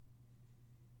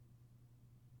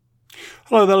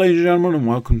Hello there, ladies and gentlemen, and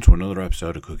welcome to another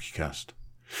episode of CookieCast.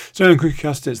 So in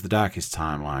CookieCast, it's the Darkest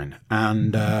Timeline,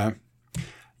 and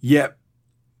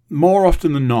more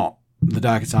often than not, the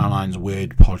Darkest Timeline's a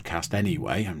weird podcast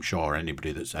anyway. I'm sure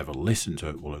anybody that's ever listened to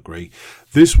it will agree.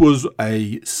 This was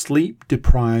a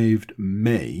sleep-deprived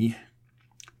me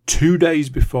 2 days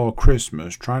before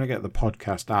Christmas, trying to get the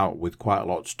podcast out with quite a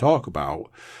lot to talk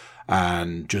about,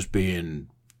 and just being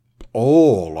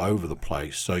all over the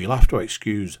place, so you'll have to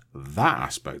excuse that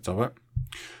aspect of it.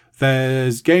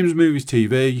 There's games, movies,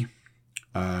 TV,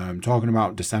 talking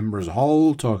about December as a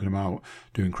whole, talking about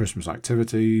doing Christmas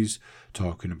activities,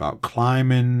 talking about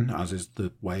climbing, as is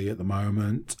the way at the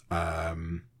moment,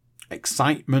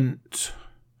 excitement,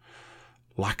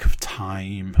 lack of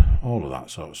time, all of that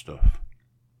sort of stuff.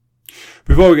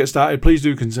 Before we get started, please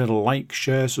do consider like,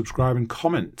 share, subscribe and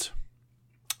comment.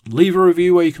 Leave a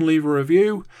review where you can leave a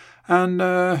review. And,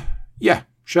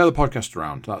 share the podcast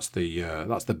around. That's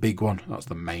the big one. That's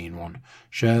the main one.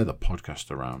 Share the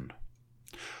podcast around.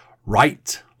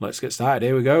 Right, let's get started.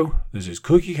 Here we go. This is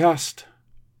CookieCast,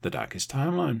 the Darkest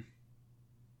Timeline.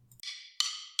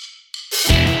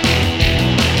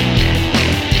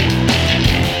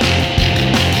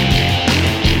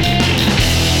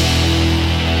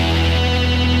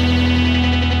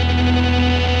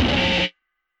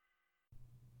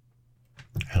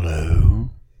 Hello.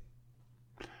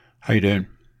 How you doing?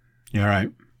 You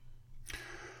alright?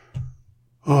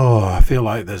 Oh, I feel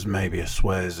like there's maybe a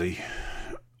Swayze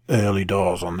early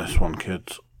doors on this one,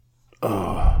 kids.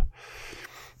 Oh,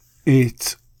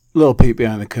 it's a little peek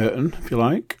behind the curtain, if you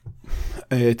like.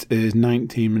 It is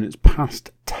 19 minutes past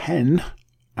 10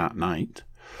 at night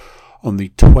on the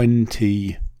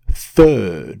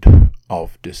 23rd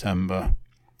of December.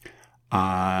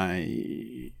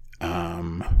 I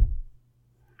am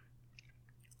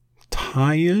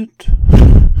tired.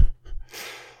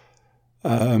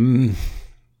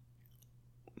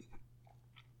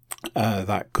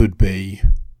 That could be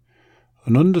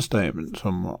an understatement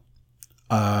somewhat.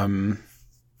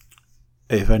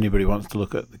 If anybody wants to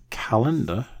look at the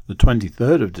calendar, the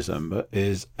 23rd of December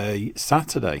is a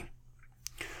Saturday.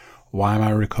 Why am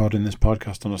I recording this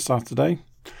podcast on a Saturday?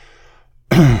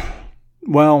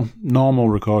 Well, normal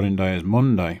recording day is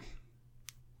Monday.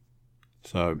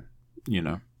 So,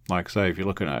 like I say, if you're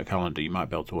looking at a calendar, you might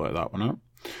be able to work that one out.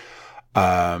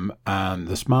 And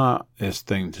the smartest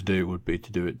thing to do would be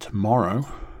to do it tomorrow.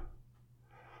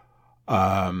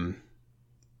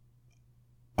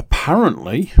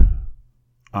 Apparently,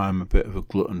 I'm a bit of a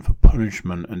glutton for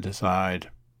punishment and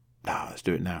decide, let's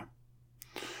do it now.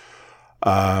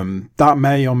 That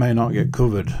may or may not get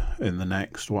covered in the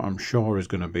next, what I'm sure is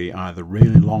going to be either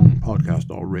really long podcast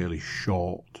or really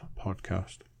short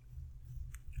podcast.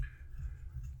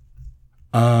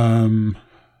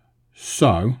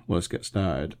 So let's get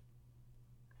started.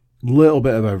 Little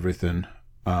bit of everything.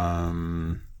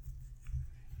 Kind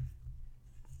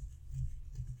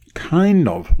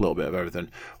of a little bit of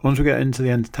everything. Once we get into the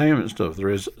entertainment stuff, there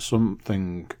is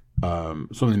something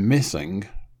missing,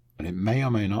 and it may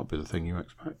or may not be the thing you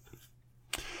expect.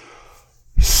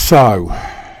 So,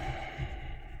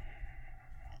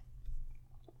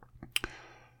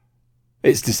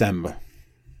 it's December.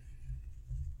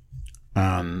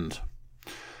 And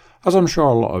as I'm sure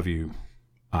a lot of you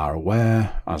are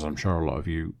aware, as I'm sure a lot of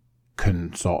you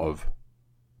can sort of,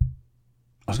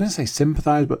 I was going to say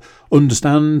sympathise, but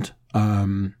understand,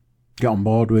 get on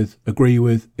board with, agree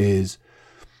with, is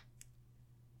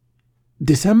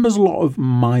December's a lot of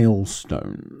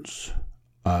milestones.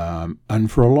 And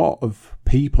for a lot of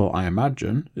people, I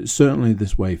imagine, it's certainly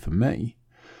this way for me,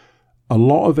 a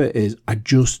lot of it is, I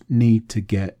just need to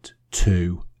get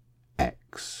to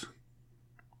X.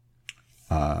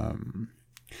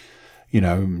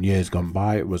 Years gone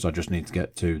by, it was I just need to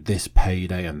get to this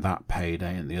payday and that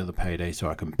payday and the other payday so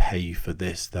I can pay for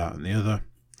this, that and the other.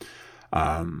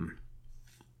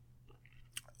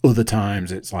 Other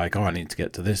times it's like, I need to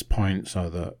get to this point so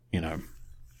that,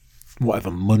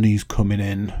 whatever money's coming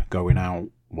in, going out,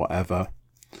 whatever.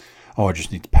 I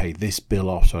just need to pay this bill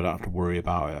off so I don't have to worry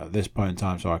about it at this point in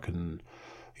time so I can,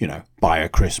 buy a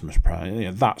Christmas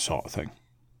present, that sort of thing.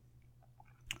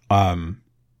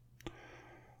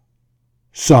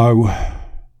 So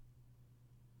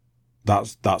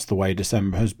that's the way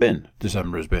December has been.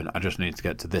 I just need to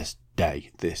get to this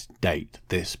day, this date,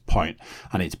 this point.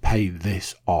 I need to pay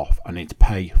this off. I need to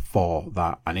pay for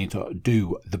that. I need to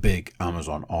do the big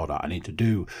Amazon order. I need to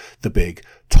do the big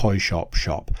toy shop.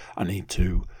 I need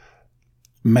to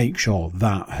make sure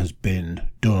that has been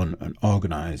done and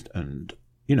organised and,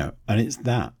 and it's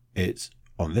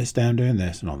on this day I'm doing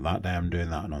this, and on that day I'm doing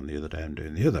that, and on the other day I'm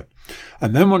doing the other.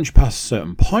 And then once you pass a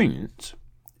certain point,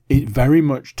 it very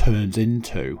much turns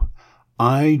into,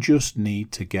 I just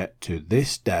need to get to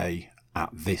this day at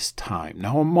this time.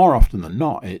 Now, more often than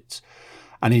not, it's,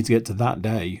 I need to get to that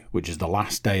day, which is the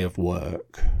last day of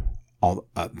work,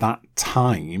 at that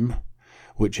time,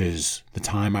 which is the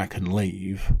time I can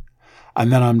leave,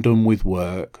 and then I'm done with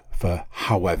work for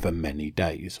however many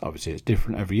days. Obviously, it's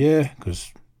different every year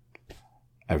because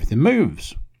everything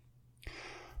moves.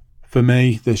 For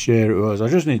me, this year it was, I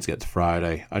just need to get to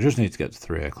Friday. I just need to get to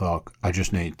 3 o'clock. I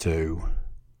just need to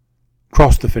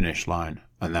cross the finish line.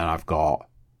 And then I've got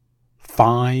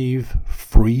 5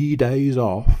 free days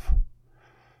off.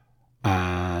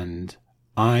 And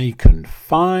I can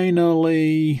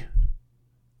finally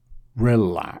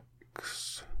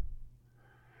relax.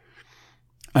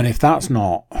 And if that's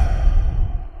not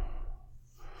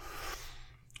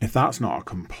a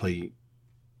complete,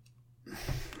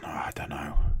 I don't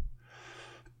know.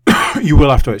 You will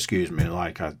have to excuse me,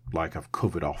 like I've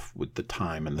covered off with the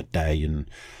time and the day, and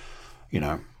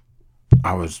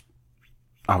I was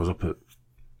up at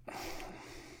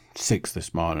 6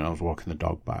 this morning. I was walking the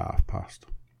dog by past.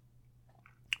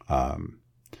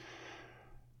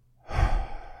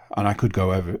 And I could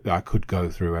go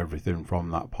through everything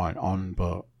from that point on,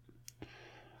 but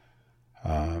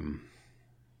been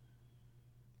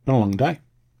a long day.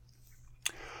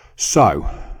 So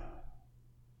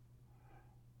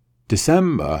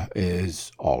December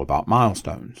is all about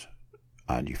milestones,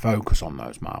 and you focus on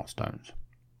those milestones.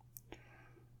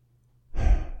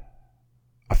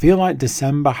 I feel like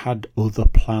December had other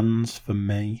plans for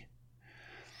me.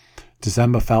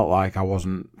 December felt like I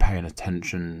wasn't paying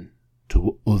attention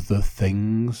to other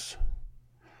things.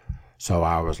 So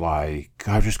I was like,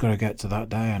 I've just got to get to that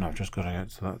day, and I've just got to get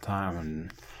to that time.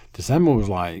 And December was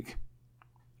like,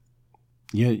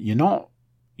 you're not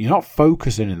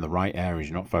focusing in the right areas.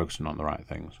 You're not focusing on the right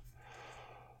things.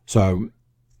 So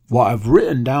what I've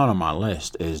written down on my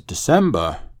list is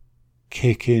December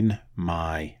kicking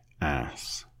my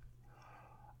ass.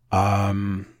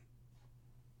 I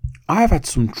have had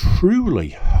some truly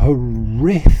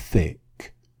horrific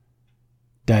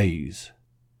days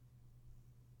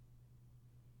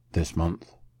this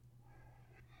month.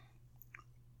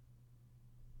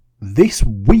 This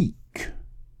week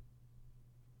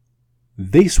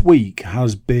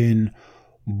has been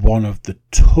one of the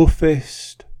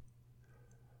toughest,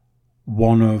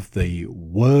 one of the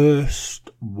worst,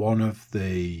 one of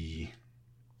the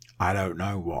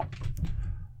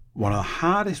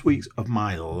hardest weeks of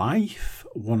my life,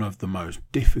 one of the most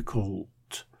difficult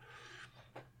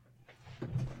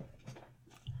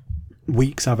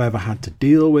weeks I've ever had to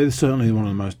deal with. Certainly one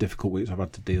of the most difficult weeks I've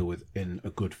had to deal with in a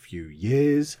good few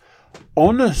years.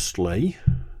 Honestly,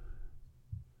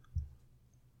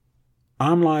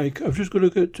 I'm like, I've just got to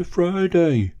get to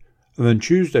Friday. And then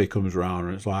Tuesday comes around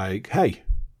and it's like, hey,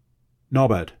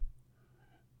 knobhead,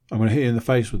 I'm going to hit you in the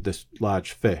face with this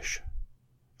large fish.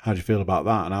 How do you feel about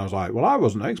that? And I was like, well, I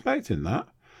wasn't expecting that.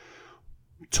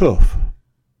 Tough.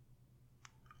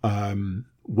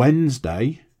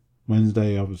 Wednesday,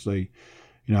 obviously,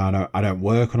 I don't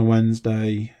work on a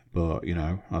Wednesday, but,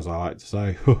 as I like to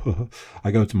say,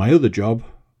 I go to my other job,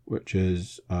 which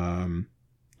is, I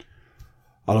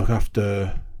look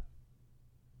after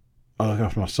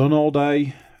my son all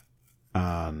day,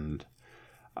 and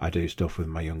I do stuff with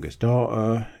my youngest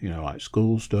daughter, like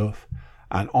school stuff.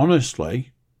 And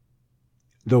honestly,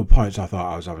 there were points I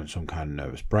thought I was having some kind of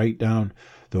nervous breakdown.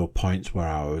 There were points where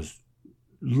I was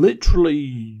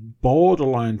literally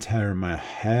borderline tearing my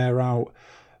hair out.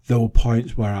 There were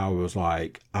points where I was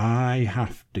like, I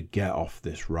have to get off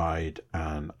this ride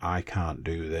and I can't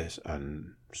do this,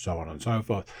 and so on and so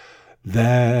forth.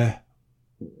 There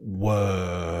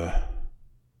were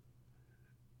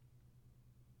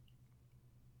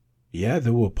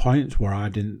points where I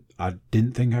didn't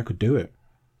think I could do it.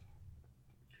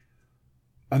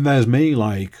 And there's me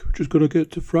like, just got to get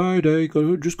to Friday,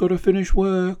 just got to finish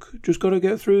work, just got to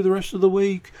get through the rest of the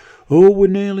week. Oh, we're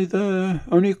nearly there.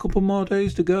 Only a couple more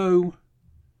days to go.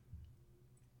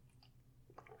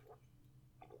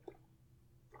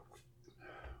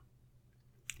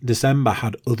 December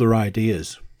had other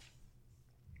ideas.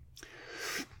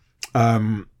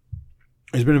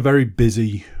 It's been a very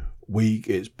busy week.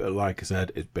 It's, like I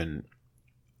said, it's been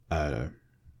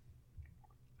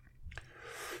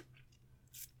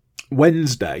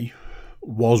Wednesday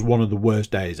was one of the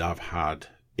worst days I've had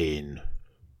in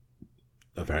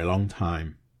a very long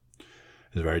time. It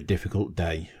was a very difficult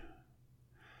day,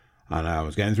 and I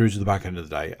was getting through to the back end of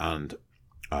the day, and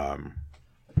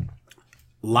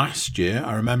last year,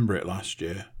 I remember it last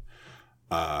year,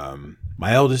 my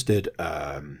eldest did,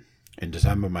 in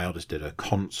December, my eldest did a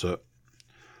concert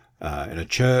in a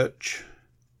church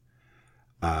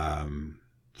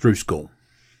through school.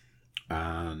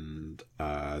 And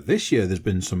this year there's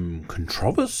been some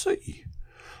controversy,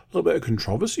 a little bit of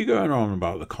controversy going on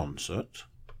about the concert.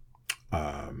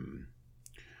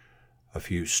 A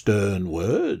few stern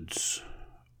words,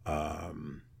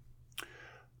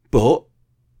 but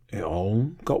it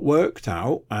all got worked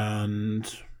out, and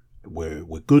we're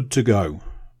good to go.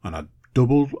 And I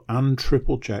double and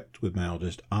triple checked with my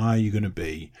eldest: are you going to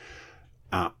be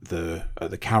at the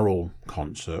carol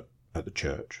concert at the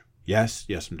church? Yes,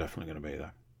 I'm definitely going to be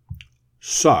there.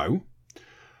 So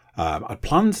I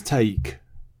planned to take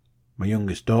my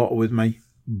youngest daughter with me,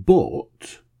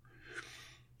 but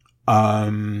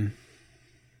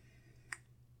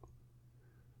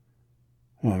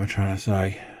what am I trying to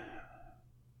say?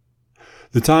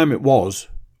 The time it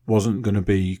wasn't going to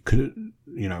be, wasn't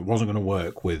going to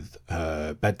work with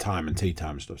bedtime and tea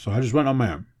time and stuff. So I just went on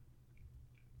my own.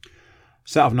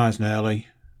 Set off nice and early.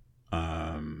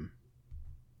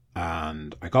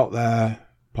 And I got there,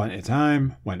 plenty of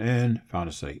time, went in, found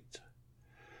a seat.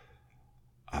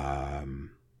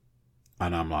 And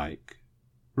I'm like,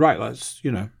 right, let's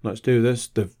do this.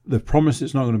 They've promised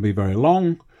it's not going to be very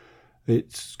long.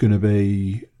 It's going to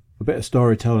be a bit of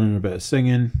storytelling and a bit of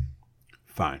singing.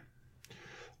 Fine.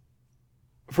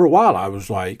 For a while, I was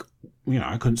like,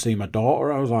 I couldn't see my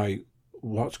daughter. I was like,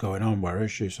 what's going on? Where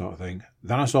is she? Sort of thing.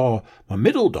 Then I saw my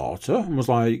middle daughter and was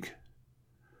like,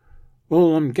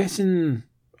 well, I'm guessing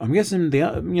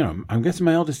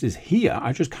my eldest is here.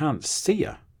 I just can't see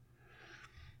her.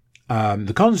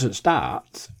 The concert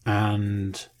starts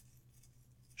and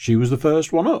she was the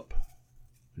first one up,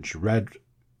 and she read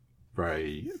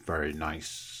very, very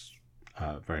nice,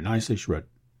 very nicely. She read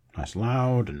nice and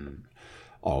loud and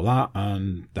all that,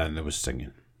 and then there was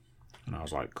singing, and I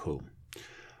was like, cool.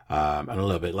 And a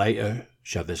little bit later,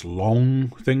 she had this long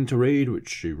thing to read, which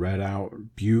she read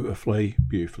out beautifully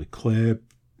clear,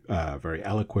 very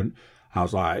eloquent. I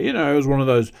was like, it was one of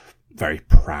those very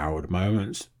proud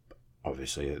moments.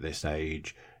 Obviously, at this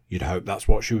age, you'd hope that's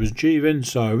what she was achieving.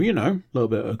 So, a little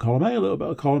bit of column A, a little bit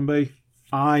of column B.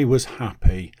 I was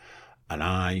happy and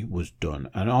I was done.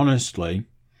 And honestly,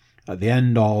 at the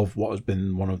end of what has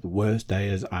been one of the worst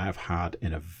days I have had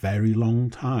in a very long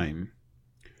time,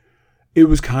 it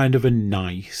was kind of a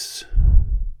nice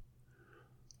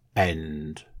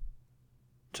end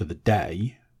to the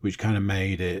day, which kind of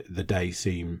made the day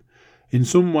seem in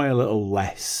some way a little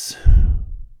less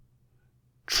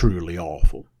truly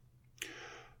awful.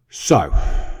 So,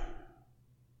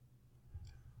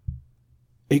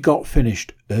 it got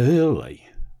finished early,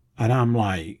 and I'm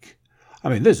like,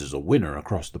 this is a winner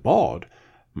across the board.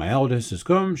 My eldest has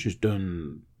come, she's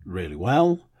done really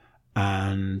well,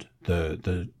 and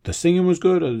the singing was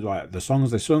good. Like the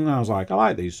songs they sung, I was like, I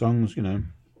like these songs,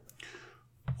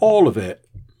 all of it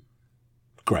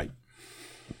great.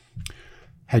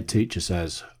 Head teacher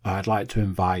says, I'd like to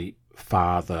invite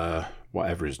Father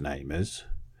whatever his name is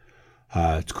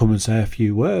to come and say a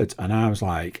few words. And I was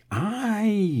like,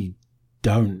 I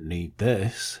don't need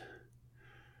this.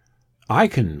 I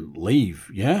can leave,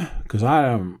 yeah, because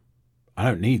I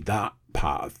don't need that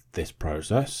part of this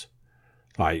process.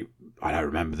 Like, I don't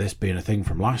remember this being a thing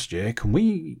from last year. Can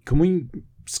we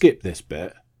skip this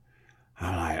bit?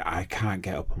 And I can't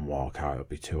get up and walk out. It'll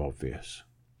be too obvious.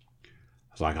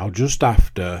 I was like, I'll just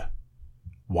have to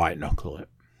white knuckle it.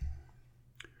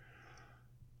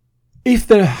 If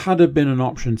there had been an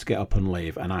option to get up and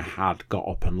leave, and I had got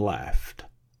up and left,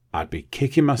 I'd be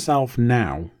kicking myself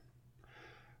now,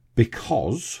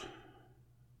 because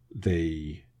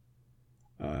the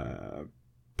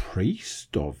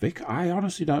priest or vicar, I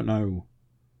honestly don't know.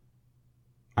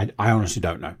 I honestly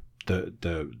don't know.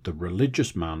 The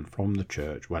religious man from the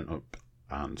church went up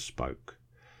and spoke,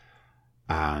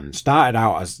 and started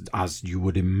out as you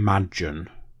would imagine.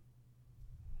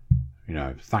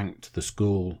 Thanked the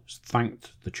school,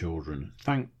 thanked the children,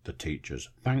 thanked the teachers,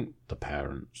 thanked the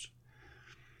parents.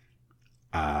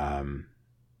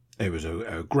 It was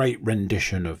a great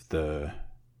rendition of the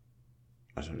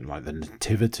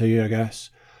nativity, I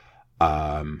guess.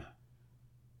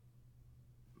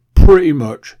 Pretty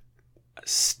much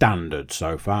standard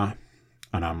so far,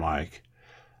 and I'm like,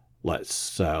 let's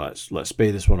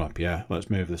speed this one up, yeah. Let's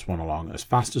move this one along as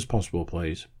fast as possible,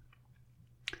 please.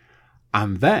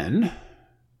 And then,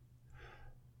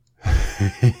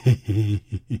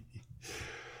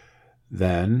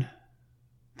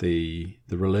 the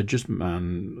religious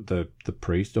man, the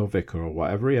priest or vicar or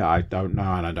whatever, I don't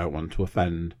know, and I don't want to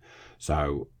offend.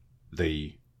 So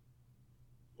the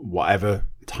whatever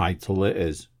title it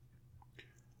is.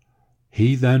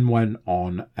 He then went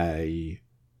on a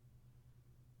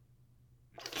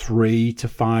 3 to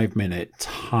 5 minute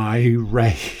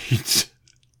tirade.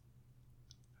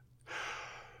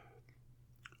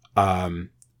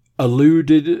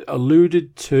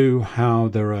 Alluded to how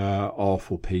there are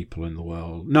awful people in the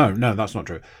world. No, that's not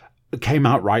true. Came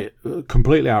out right,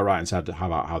 completely outright, and said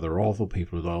about how there are awful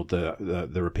people in the world.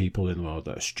 There are people in the world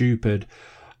that are stupid.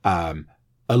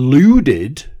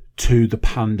 Alluded to the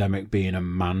pandemic being a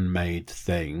man-made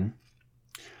thing.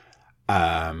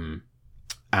 And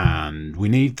we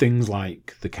need things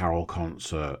like the Carol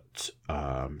concert,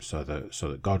 so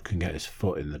that God can get his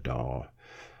foot in the door.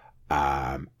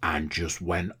 And just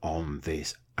went on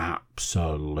this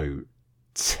absolute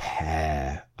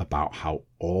tear about how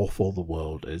awful the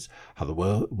world is, how the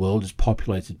world is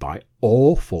populated by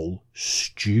awful,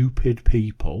 stupid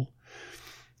people,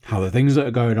 how the things that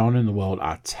are going on in the world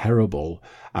are terrible,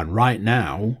 and right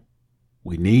now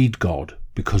we need God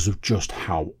because of just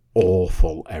how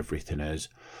awful everything is,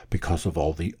 because of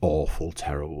all the awful,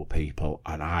 terrible people.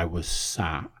 And I was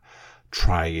sat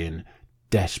trying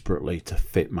desperately to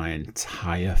fit my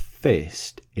entire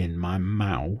fist in my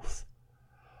mouth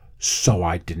so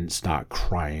I didn't start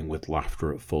crying with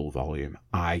laughter at full volume.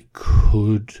 I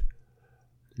could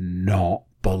not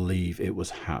believe it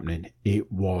was happening.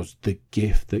 It was the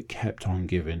gift that kept on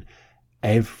giving.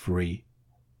 Every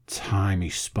time he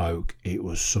spoke, it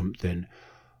was something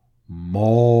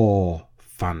more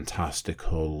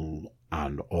fantastical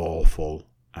and awful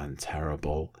and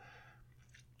terrible.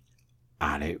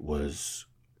 And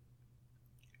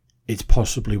it's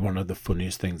possibly one of the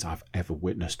funniest things I've ever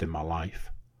witnessed in my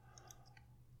life.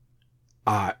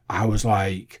 I was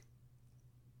like,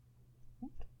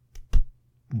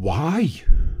 why?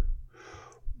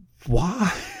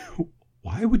 Why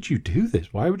would you do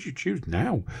this? Why would you choose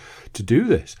now to do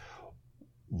this?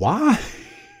 Why?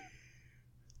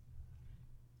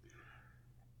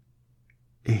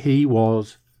 He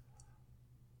was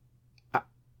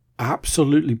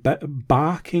absolutely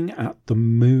barking at the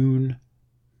moon,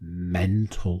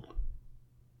 mental.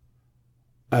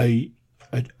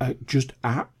 Just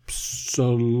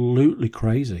absolutely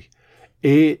crazy.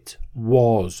 It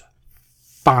was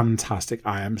fantastic.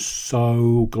 I am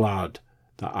so glad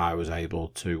that I was able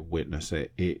to witness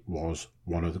it. It was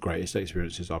one of the greatest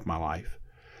experiences of my life.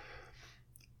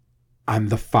 And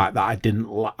the fact that I didn't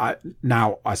I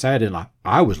didn't laugh.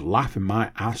 I was laughing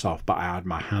my ass off, but I had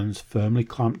my hands firmly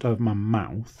clamped over my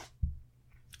mouth,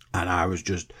 and I was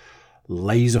just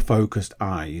laser focused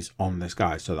eyes on this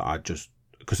guy, so that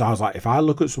because I was like, if I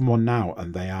look at someone now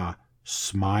and they are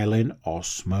smiling or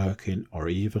smirking or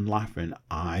even laughing,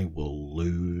 I will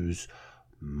lose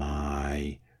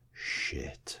my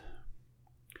shit.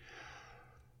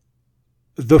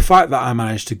 The fact that I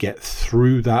managed to get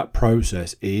through that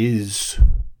process is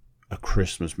a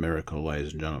Christmas miracle,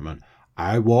 ladies and gentlemen.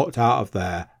 I walked out of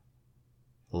there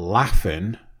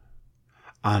laughing,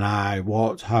 and I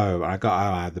walked home, and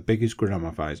I had the biggest grin on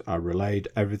my face. I relayed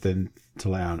everything to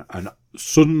Leanne, and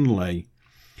suddenly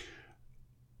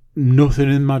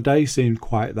nothing in my day seemed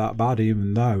quite that bad,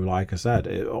 even though, like I said,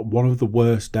 one of the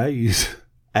worst days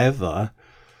ever.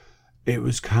 It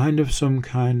was kind of some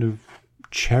kind of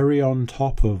cherry on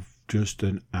top of just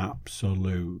an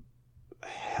absolute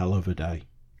hell of a day.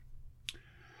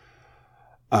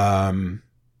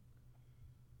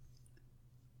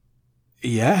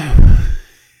 Yeah.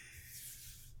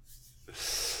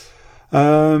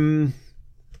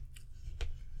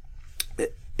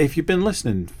 If you've been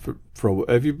listening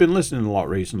if you've been listening a lot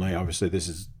recently, obviously this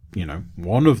is,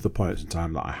 one of the points in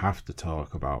time that I have to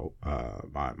talk about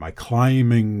my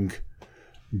climbing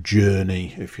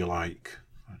journey, if you like.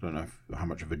 I don't know how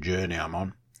much of a journey I'm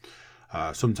on.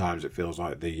 Sometimes it feels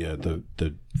like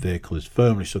the vehicle is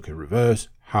firmly stuck in reverse.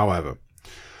 However,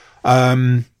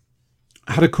 I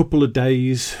had a couple of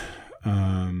days.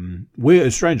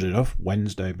 Weird, strangely enough,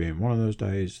 Wednesday being one of those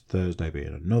days, Thursday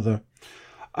being another.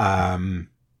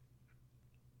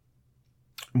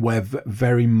 We're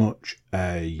very much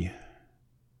a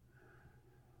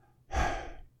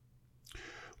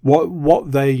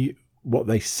what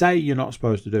they say you're not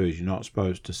supposed to do is you're not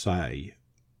supposed to say,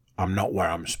 I'm not where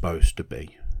I'm supposed to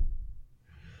be.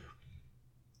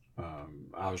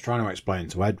 I was trying to explain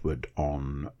to Edward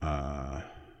on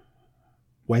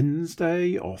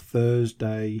Wednesday or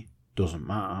Thursday, doesn't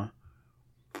matter.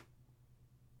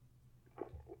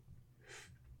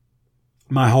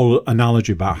 My whole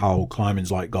analogy about how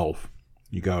climbing's like golf.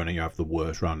 You go in and you have the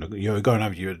worst round. You're going to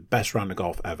have your best round of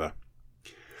golf ever.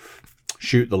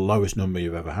 Shoot the lowest number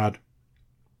you've ever had.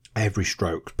 Every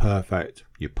stroke's perfect.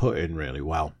 You put in really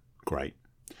well. Great.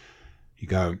 You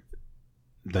go.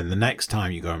 Then the next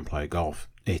time you go and play golf,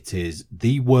 it is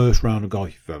the worst round of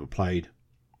golf you've ever played.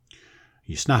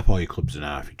 You snap all your clubs in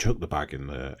half. You chuck the bag in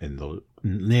the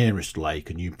nearest lake,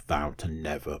 and you vow to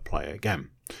never play again.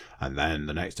 And then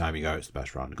the next time you go, it's the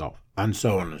best round of golf, and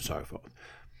so on and so forth.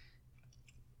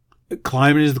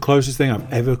 Climbing is the closest thing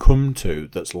I've ever come to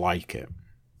that's like it.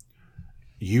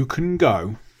 You can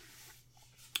go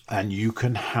and you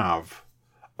can have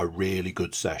a really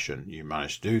good session. You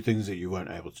manage to do things that you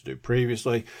weren't able to do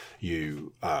previously.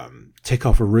 You tick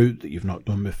off a route that you've not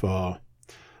done before.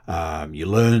 You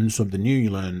learn something new. You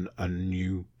learn a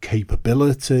new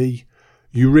capability.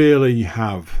 You really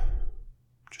have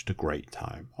just a great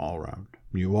time all around.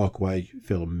 You walk away, you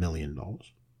feel $1 million.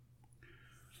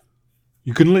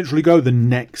 You can literally go the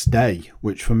next day,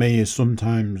 which for me is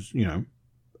sometimes,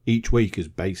 each week is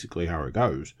basically how it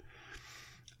goes.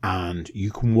 And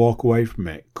you can walk away from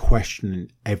it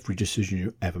questioning every decision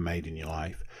you've ever made in your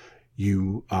life.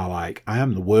 You are like, I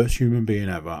am the worst human being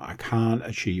ever. I can't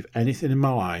achieve anything in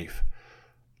my life.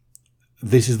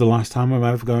 This is the last time I'm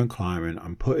ever going climbing.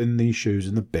 I'm putting these shoes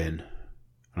in the bin.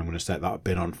 I'm going to set that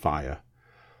bin on fire.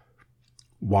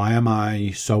 Why am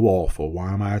I so awful?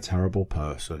 Why am I a terrible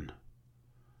person?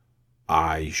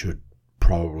 I should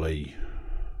probably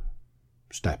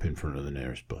step in front of the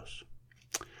nearest bus.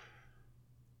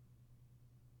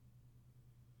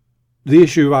 The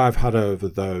issue I've had over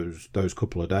those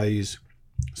couple of days,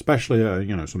 especially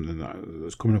something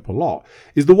that's coming up a lot,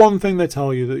 is the one thing they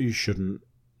tell you that you shouldn't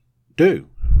do.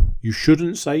 You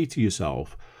shouldn't say to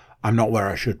yourself, I'm not where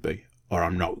I should be, or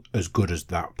I'm not as good as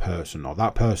that person, or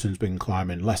that person's been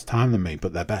climbing less time than me,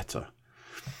 but they're better.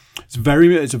 It's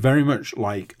very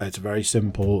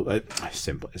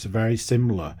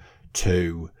similar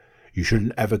to, you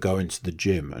shouldn't ever go into the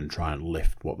gym and try and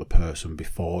lift what the person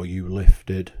before you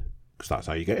lifted, because that's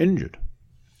how you get injured.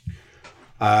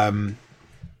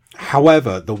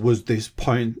 However, there was this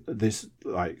point, this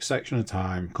section of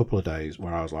time, couple of days,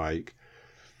 where I was like,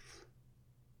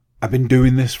 I've been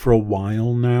doing this for a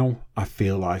while now. I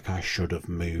feel like I should have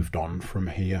moved on from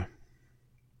here.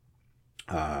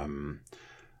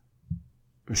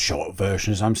 Short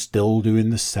version is I'm still doing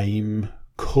the same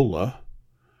colour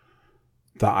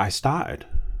that I started.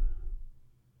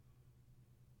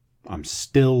 I'm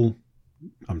still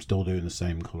doing the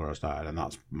same colour I started, and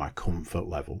that's my comfort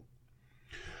level.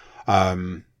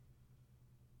 And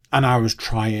I was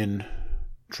I've been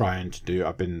trying to do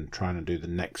the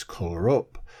next colour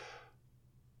up,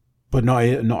 but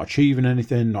not achieving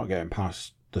anything, not getting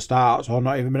past the starts, or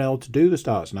not even been able to do the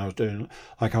starts. And I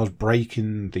was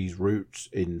breaking these routes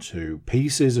into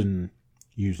pieces and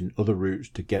using other routes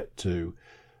to get to,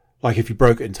 if you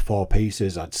broke it into 4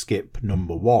 pieces, I'd skip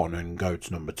number 1 and go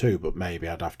to number 2, but maybe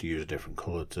I'd have to use a different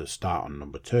colour to start on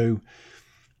number 2.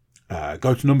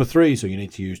 Go to number 3, so you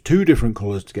need to use 2 different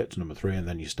colours to get to number 3, and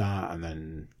then you start, and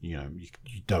then, you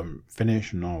don't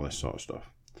finish, and all this sort of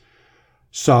stuff.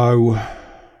 So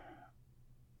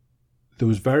there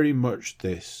was very much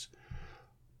this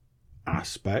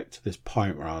aspect, this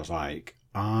point where I was like,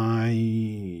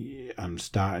 I am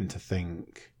starting to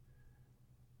think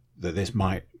that this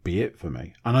might be it for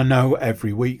me. And I know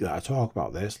every week that I talk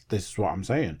about this is what I'm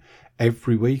saying.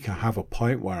 Every week I have a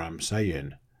point where I'm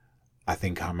saying, I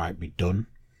think I might be done.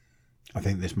 I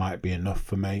think this might be enough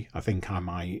for me. I think I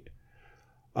might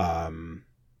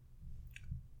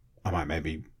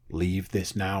maybe leave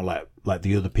this now, let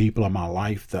the other people in my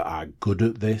life that are good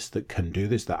at this, that can do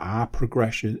this, that are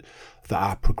progressing,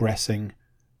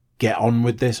 get on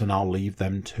with this, and I'll leave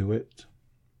them to it.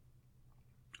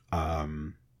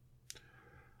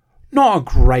 Not a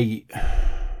great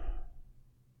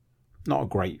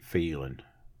feeling.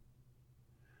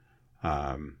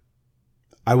 I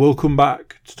will come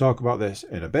back to talk about this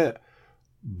in a bit,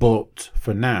 but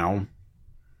for now,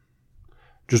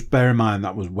 just bear in mind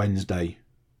that was Wednesday/Thursday.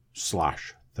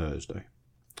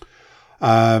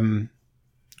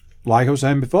 Like I was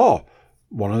saying before,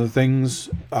 one of the things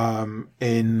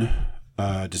in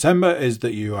December is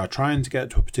that you are trying to get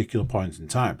to a particular point in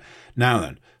time. Now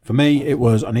then, for me, it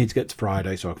was I need to get to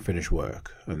Friday so I can finish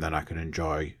work, and then I can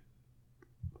enjoy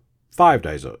 5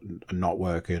 days of not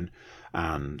working.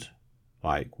 And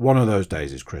one of those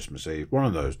days is Christmas Eve, one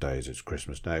of those days is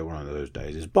Christmas Day, one of those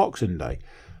days is Boxing Day.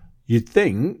 You'd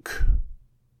think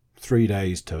 3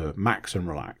 days to max and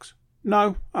relax.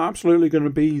 No, absolutely going to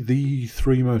be the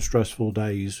 3 most stressful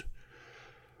days,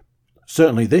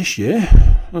 certainly this year.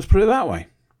 Let's put it that way.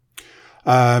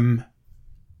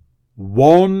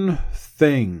 One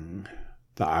thing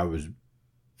that I was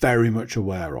very much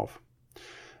aware of,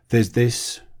 there's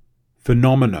this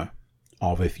phenomena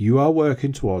of if you are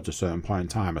working towards a certain point in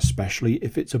time, especially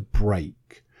if it's a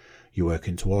break, you're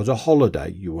working towards a holiday,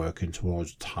 you're working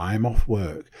towards time off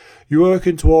work, you're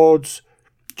working towards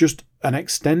just an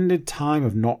extended time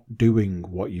of not doing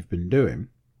what you've been doing,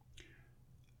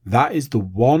 that is the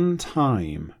one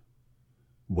time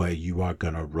where you are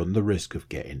going to run the risk of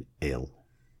getting ill.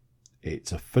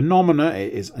 It's a phenomena.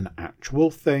 It is an actual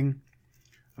thing.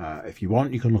 If you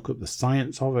want, you can look up the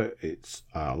science of it. It's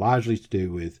largely to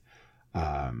do with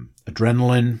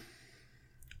adrenaline.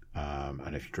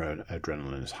 And if your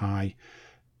adrenaline is high,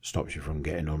 it stops you from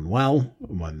getting unwell.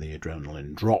 And when the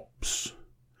adrenaline drops,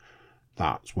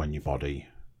 that's when your body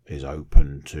is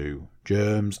open to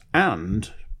germs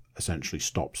and essentially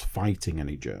stops fighting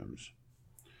any germs.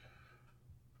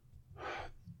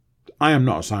 I am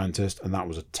not a scientist, and that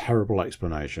was a terrible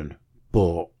explanation,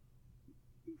 but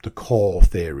the core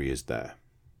theory is there.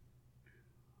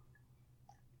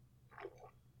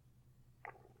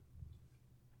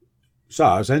 So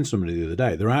I was saying to somebody the other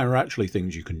day, there are actually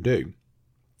things you can do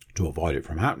to avoid it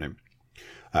from happening.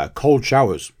 Cold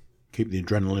showers keep the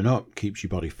adrenaline up, keeps your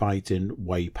body fighting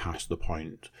way past the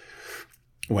point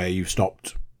where you've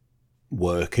stopped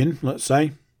working, let's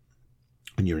say,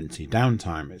 and you're into your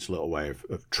downtime. It's a little way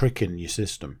of tricking your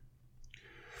system.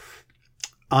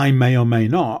 I may or may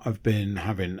not have been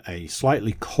having a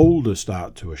slightly colder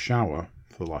start to a shower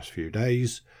for the last few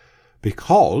days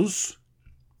because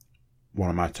one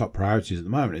of my top priorities at the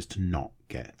moment is to not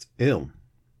get ill.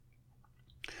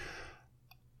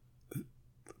 A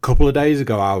couple of days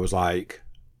ago, I was like,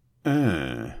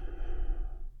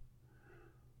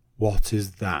 what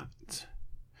is that?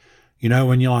 You know,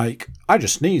 when you're like, I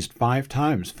just sneezed 5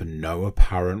 times for no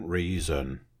apparent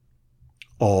reason.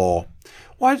 Or,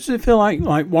 why does it feel like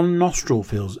one nostril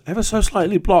feels ever so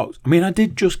slightly blocked? I mean, I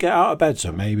did just get out of bed,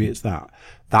 so maybe it's that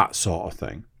sort of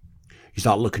thing. You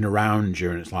start looking around you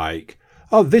and it's like,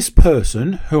 oh, this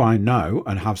person who I know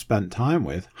and have spent time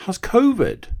with has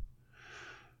COVID.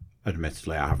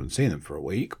 Admittedly, I haven't seen them for a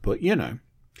week, but you know.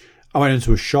 I went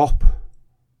into a shop.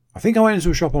 I think I went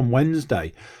into a shop on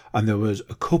Wednesday and there was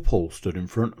a couple stood in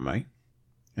front of me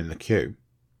in the queue.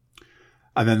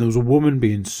 And then there was a woman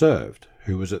being served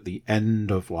who was at the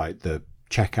end of like the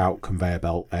checkout conveyor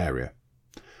belt area.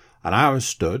 And I was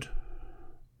stood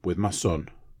with my son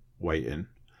waiting.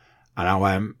 And I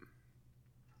went,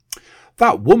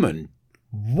 that woman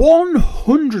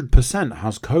 100%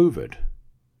 has COVID.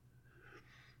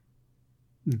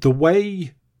 The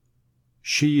way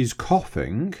she is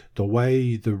coughing, the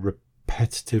way the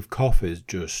repetitive cough is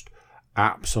just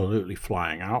absolutely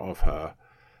flying out of her,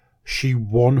 she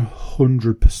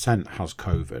 100% has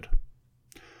COVID.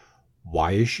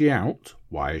 Why is she out?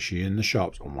 Why is she in the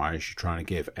shops? And why is she trying to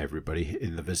give everybody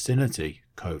in the vicinity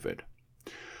COVID?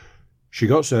 She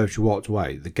got served, she walked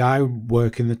away. The guy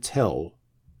working the till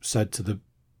said to the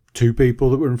 2 people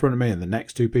that were in front of me and the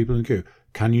next 2 people in the queue,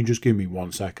 can you just give me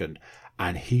 1 second?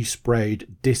 And he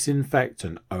sprayed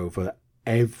disinfectant over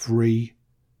every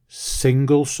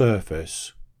single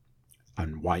surface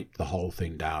and wiped the whole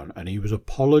thing down. And he was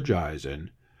apologising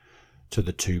to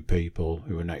the 2 people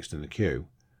who were next in the queue,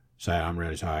 saying, I'm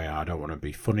really sorry, I don't want to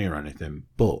be funny or anything,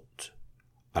 but...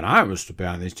 And I was stood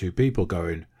behind these 2 people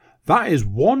going, that is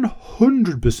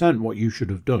 100% what you should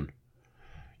have done.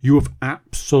 You have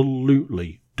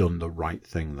absolutely done the right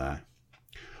thing there.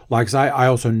 Like I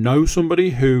also know somebody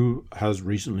who has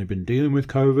recently been dealing with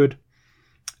COVID,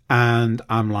 and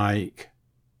I'm like,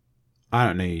 I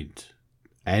don't need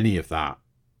any of that.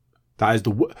 That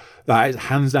is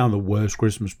hands down the worst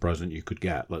Christmas present you could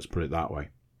get. Let's put it that way.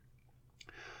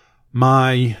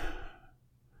 My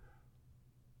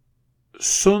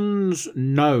son's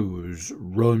nose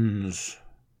runs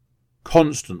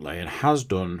constantly and has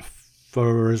done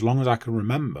for as long as I can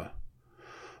remember.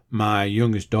 My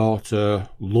youngest daughter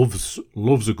loves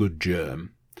a good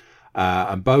germ,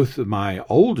 and both of my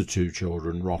older 2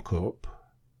 children rock up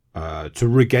to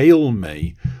regale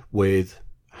me with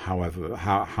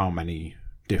how many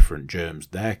different germs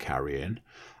they're carrying,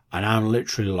 and I'm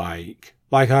literally like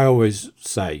I always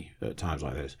say at times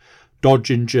like this,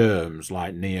 dodging germs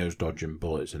like Neo's dodging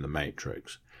bullets in the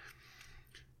Matrix.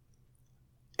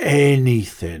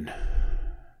 Anything,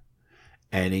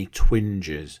 any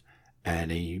twinges,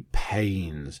 any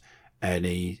pains,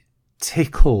 any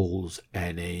tickles,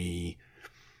 any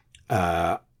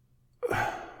was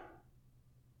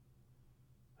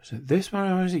it this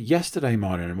morning or was it yesterday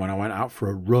morning when I went out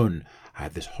for a run, I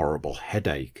had this horrible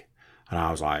headache and I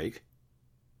was like,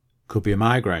 could be a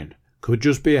migraine, could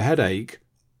just be a headache,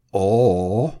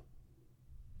 or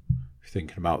if you're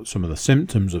thinking about some of the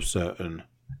symptoms of certain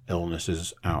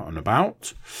illnesses out and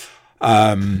about,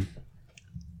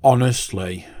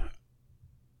 Honestly,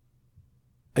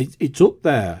 it's up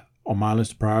there on my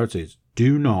list of priorities.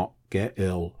 Do not get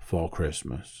ill for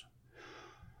Christmas.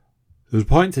 There was a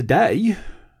point today,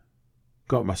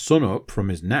 got my son up from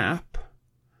his nap.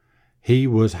 He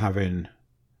was having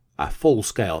a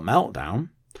full-scale meltdown,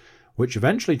 which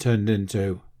eventually turned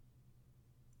into,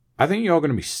 I think you're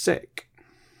going to be sick.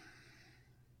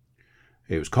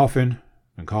 He was coughing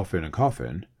and coughing and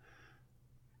coughing.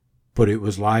 But it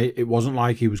wasn't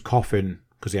like he was coughing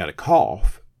because he had a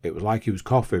cough. It was like he was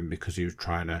coughing because he was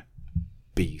trying to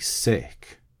be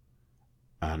sick.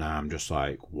 And I'm just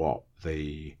like, what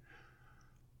the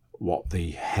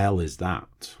hell is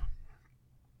that?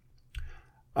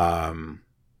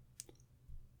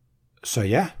 So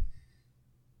yeah,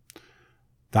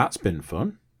 that's been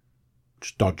fun.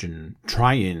 Just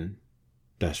trying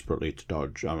desperately to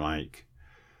dodge. I'm like,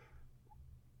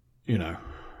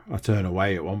 I turn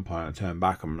away at one point, I turn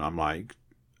back, and I'm like,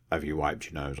 have you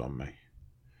wiped your nose on me?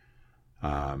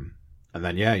 And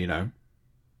then,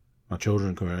 my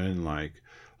children come in like,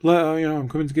 I'm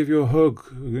coming to give you a hug,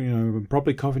 I'm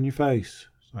probably coughing your face.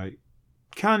 It's like,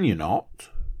 can you not?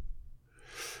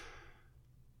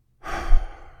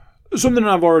 Something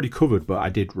I've already covered, but I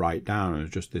did write down. It was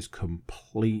just this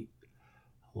complete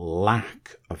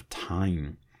lack of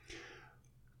time.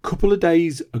 A couple of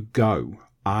days ago,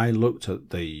 I looked at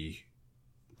the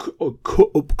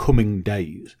upcoming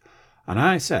days, and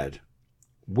I said,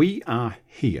 we are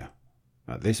here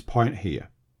at this point here.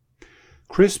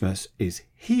 Christmas is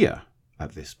here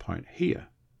at this point here.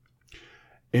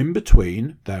 In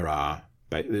between,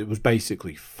 it was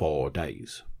basically 4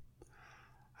 days.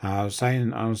 I was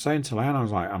saying to Leanne, I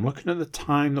was like, I'm looking at the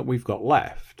time that we've got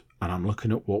left, and I'm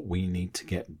looking at what we need to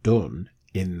get done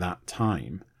in that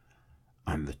time,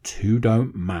 and the two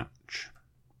don't match.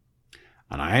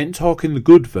 And I ain't talking the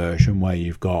good version where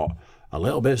you've got a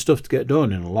little bit of stuff to get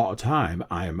done in a lot of time.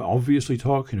 I am obviously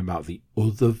talking about the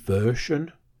other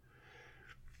version.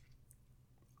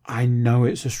 I know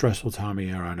it's a stressful time of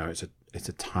year. I know it's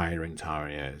a tiring time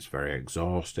of year. It's very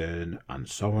exhausting and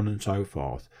so on and so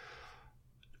forth.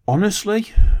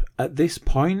 Honestly, at this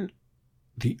point,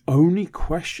 the only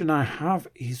question I have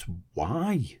is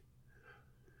why?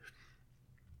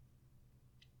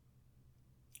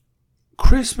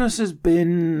 Christmas has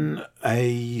been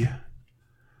a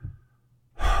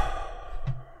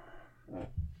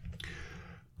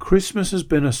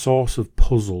source of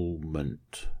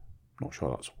puzzlement. Not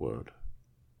sure that's a word.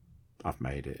 I've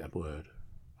made it a word.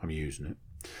 I'm using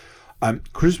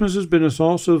it. Christmas has been a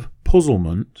source of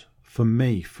puzzlement for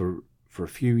me for a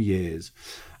few years.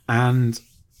 And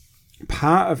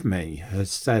part of me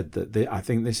has said that I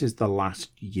think this is the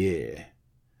last year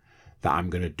that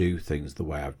I'm going to do things the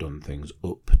way I've done things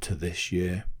up to this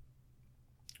year.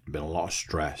 Been a lot of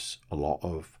stress, a lot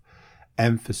of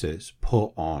emphasis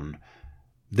put on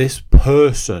this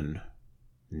person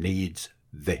needs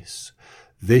this.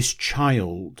 This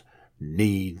child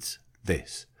needs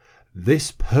this. This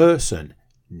person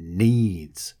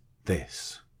needs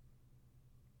this.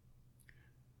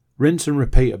 Rinse and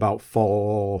repeat about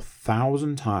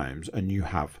 4,000 times and you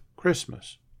have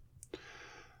Christmas.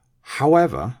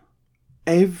 However,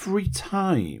 every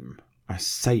time I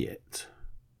say it,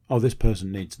 oh, this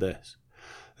person needs this,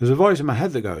 there's a voice in my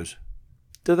head that goes,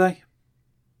 do they?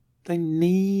 They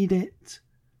need it.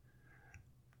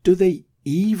 Do they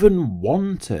even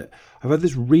want it? I've had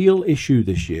this real issue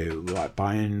this year, like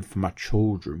buying for my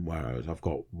children, whereas I've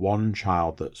got one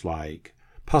child that's like,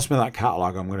 pass me that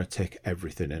catalogue, I'm going to tick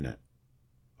everything in it.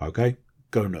 Okay?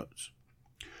 Go nuts.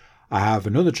 I have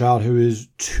another child who is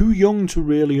too young to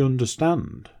really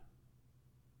understand.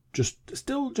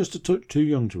 Still just a touch too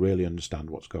young to really understand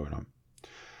what's going on.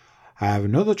 I have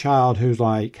another child who's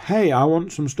like, hey, I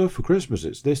want some stuff for Christmas.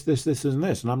 It's this, and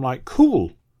this. And I'm like,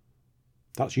 cool.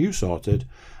 That's you sorted.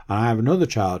 And I have another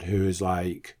child who is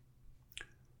like,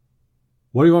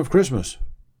 what do you want for Christmas?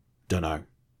 Dunno.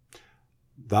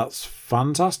 That's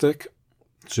fantastic.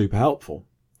 Super helpful.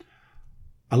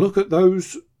 I look at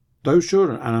those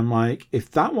children and I'm like, if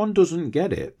that one doesn't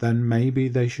get it, then maybe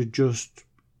they should just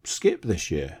skip this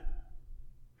year.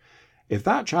 If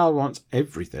that child wants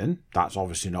everything, that's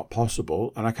obviously not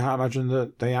possible, and I can't imagine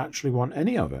that they actually want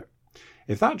any of it.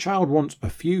 If that child wants a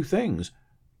few things,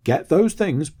 get those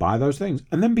things, buy those things,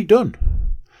 and then be done.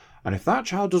 And if that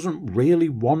child doesn't really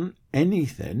want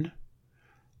anything,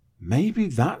 maybe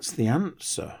that's the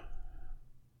answer.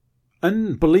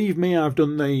 And believe me, I've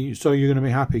done so you're going to be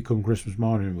happy come Christmas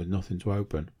morning with nothing to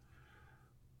open.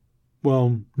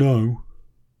 Well, no.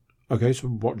 Okay, so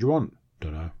what do you want?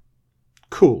 Don't know.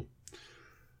 Cool.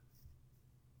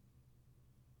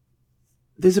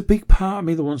 there's a big part of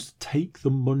me that wants to take the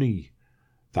money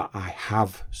that I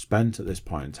have spent at this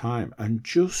point in time and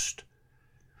just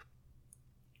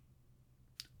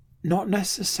not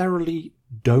necessarily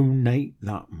donate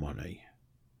that money,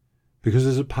 because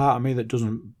there's a part of me that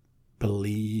doesn't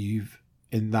believe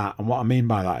in that. And what I mean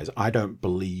by that is I don't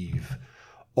believe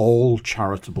all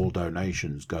charitable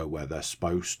donations go where they're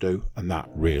supposed to, and that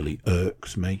really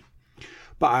irks me.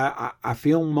 But I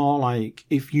feel more like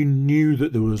if you knew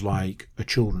that there was like a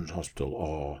children's hospital,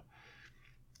 or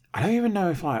I don't even know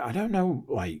if I don't know,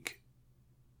 like,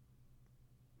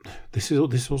 this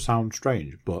will sound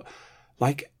strange, but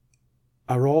like,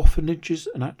 are orphanages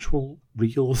an actual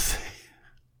real thing?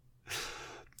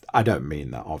 I don't mean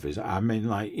that, obviously. I mean,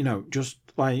 like, just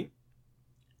like,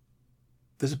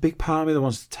 there's a big part of me that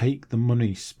wants to take the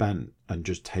money spent and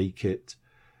just take it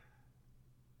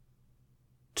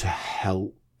to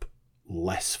help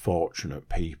less fortunate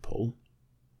people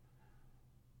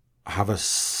have a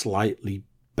slightly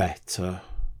better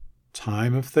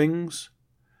time of things.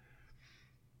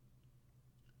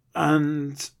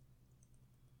 And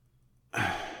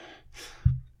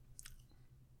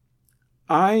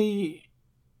I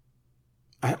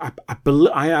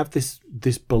have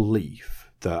this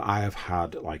belief that I have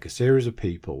had like a series of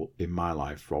people in my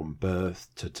life from birth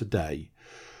to today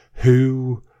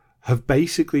who have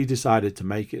basically decided to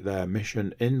make it their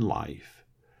mission in life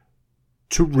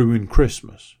to ruin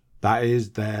Christmas. That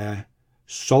is their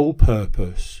sole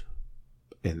purpose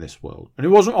in this world. And it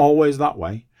wasn't always that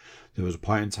way. There was a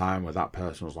point in time where that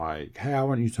person was like, hey, I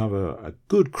want you to have a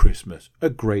good Christmas, a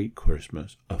great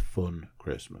Christmas, a fun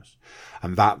Christmas.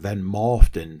 And that then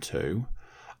morphed into,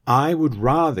 I would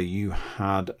rather you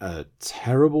had a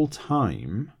terrible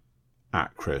time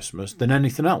at Christmas than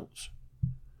anything else.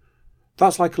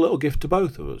 That's like a little gift to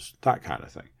both of us, that kind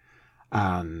of thing.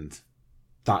 And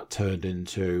that turned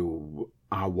into,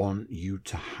 I want you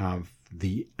to have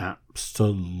the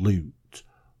absolute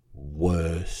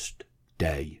worst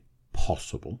day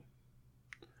possible.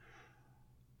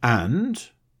 And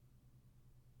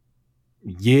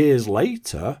years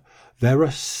later, there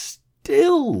are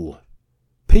still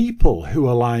people who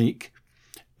are like,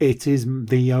 it is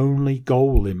the only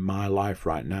goal in my life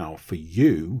right now for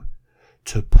you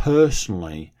to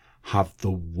personally have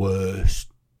the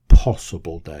worst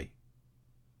possible day.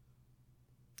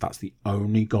 That's the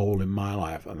only goal in my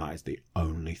life, and that is the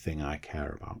only thing I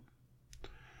care about.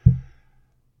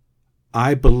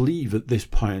 I believe at this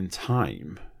point in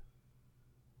time,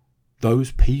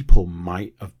 those people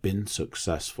might have been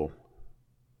successful.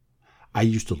 I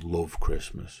used to love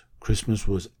Christmas. Christmas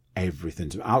was everything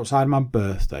to me. Outside of my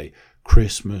birthday,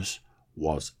 Christmas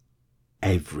was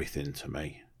everything to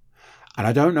me. And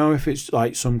I don't know if it's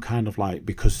like some kind of like,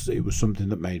 because it was something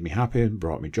that made me happy and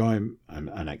brought me joy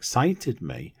and excited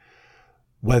me,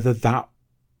 whether that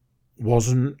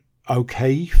wasn't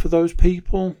okay for those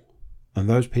people. And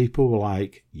those people were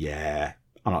like, yeah,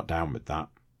 I'm not down with that.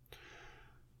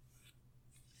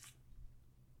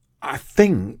 I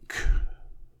think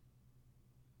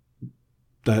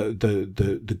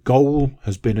the goal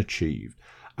has been achieved.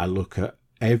 I look at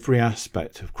every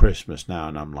aspect of Christmas now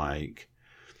and I'm like,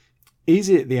 is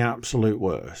it the absolute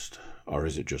worst or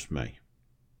is it just me?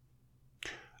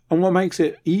 And what makes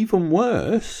it even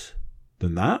worse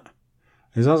than that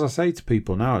is, as I say to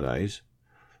people nowadays,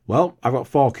 well, I've got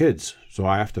 4 kids, so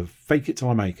I have to fake it till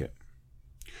I make it.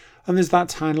 And there's that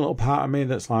tiny little part of me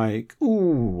that's like,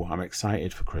 ooh, I'm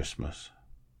excited for Christmas.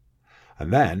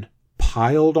 And then,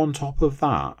 piled on top of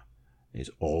that, is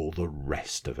all the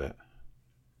rest of it.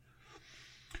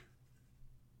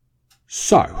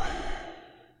 So,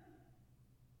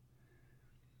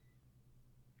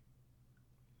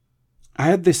 I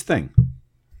had this thing.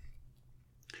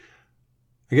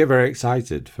 I get very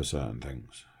excited for certain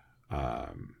things.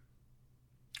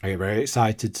 I get very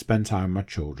excited to spend time with my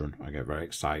children. I get very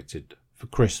excited for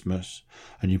Christmas.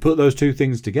 And you put those two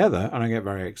things together and I get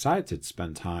very excited to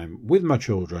spend time with my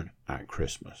children at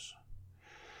Christmas.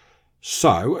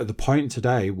 So at the point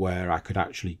today where I could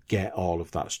actually get all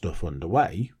of that stuff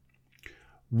underway,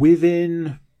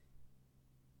 within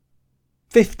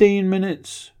 15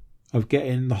 minutes of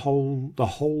getting the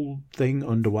whole thing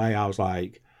underway, I was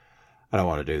like, I don't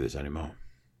want to do this anymore.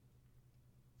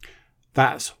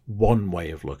 That's one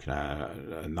way of looking at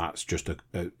it, and that's just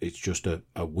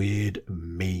a weird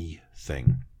me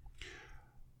thing.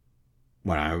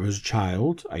 When I was a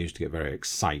child, I used to get very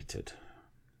excited.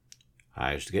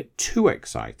 I used to get too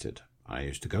excited. I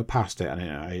used to go past it, and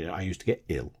I used to get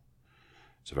ill.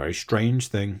 It's a very strange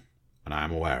thing, and I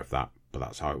am aware of that, but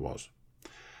that's how it was.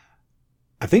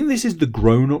 I think this is the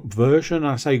grown-up version.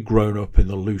 I say grown-up in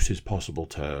the loosest possible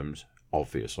terms.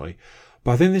 obviously.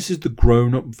 But I think this is the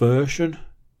grown-up version.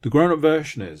 The grown-up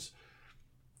version is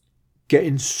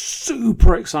getting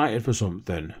super excited for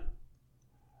something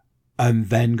and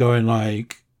then going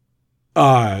like,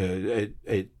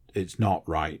 it's not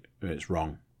right. It's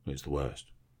wrong. It's the worst.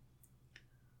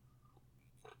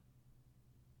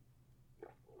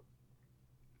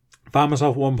 Found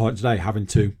myself at one point today having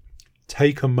to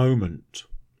take a moment.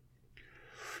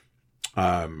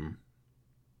 I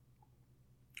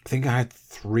think I had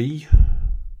 3.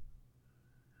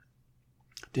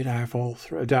 Did I have all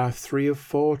 3? Did I have 3 or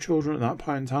 4 children at that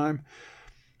point in time?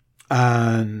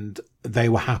 And they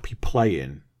were happy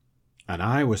playing. And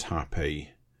I was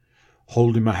happy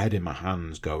holding my head in my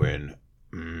hands going,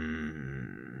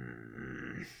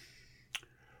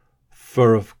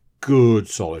 for a good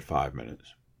solid 5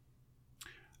 minutes.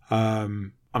 I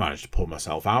managed to pull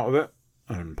myself out of it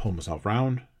and pull myself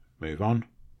round, move on,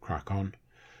 crack on.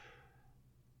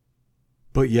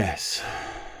 But yes,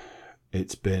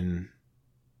 it's been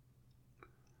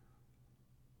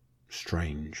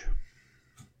strange.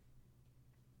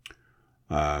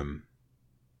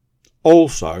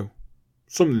 Also,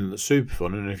 something that's super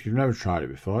fun, and if you've never tried it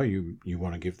before, you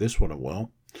want to give this one a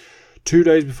whirl. 2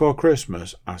 days before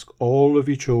Christmas, ask all of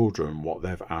your children what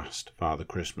they've asked Father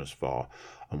Christmas for,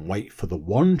 and wait for the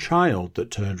one child that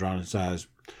turns around and says,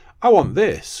 I want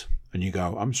this. And you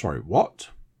go, I'm sorry, what?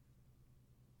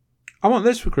 I want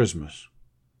this for Christmas.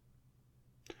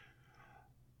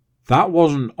 That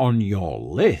wasn't on your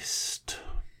list.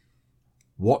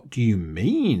 What do you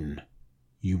mean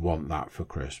you want that for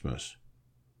Christmas?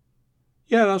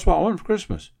 Yeah, that's what I want for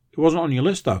Christmas. It wasn't on your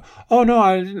list, though. Oh, no,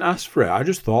 I didn't ask for it. I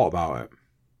just thought about it.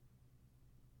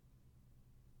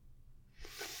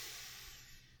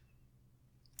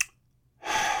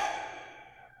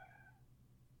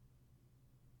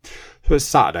 So it's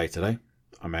Saturday today,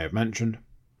 I may have mentioned.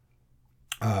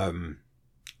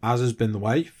 As has been the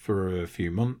way for a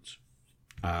few months.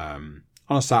 On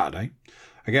a Saturday,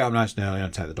 I get up nice and early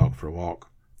and take the dog for a walk,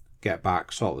 get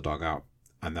back, sort the dog out,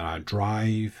 and then I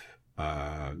drive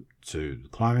to the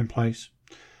climbing place,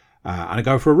 and I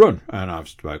go for a run. And I've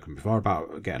spoken before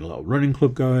about getting a little running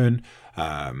club going.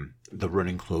 The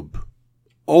running club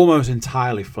almost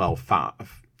entirely fell flat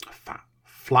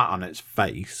on its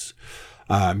face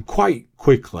quite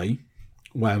quickly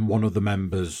when one of the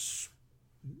members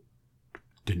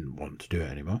didn't want to do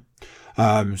it anymore.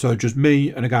 So just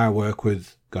me and a guy I work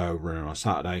with go running on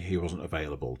Saturday. He wasn't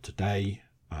available today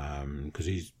because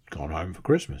he's gone home for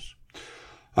Christmas.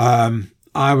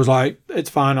 I was like, it's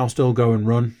fine, I'll still go and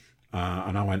run.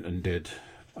 And I went and did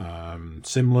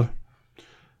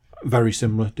very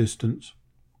similar distance.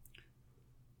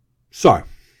 So,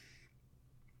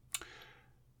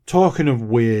 talking of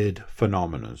weird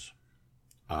phenomena,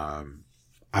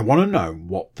 I want to know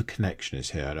what the connection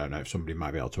is here. I don't know if somebody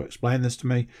might be able to explain this to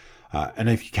me. And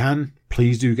if you can,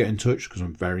 please do get in touch because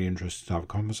I'm very interested to have a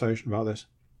conversation about this.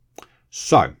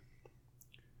 So,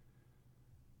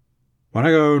 when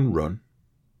I go and run,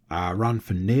 I ran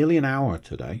for nearly an hour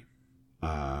today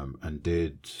and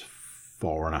did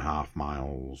 4.5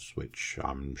 miles, which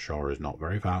I'm sure is not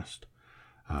very fast.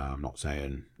 I'm not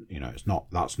saying, that's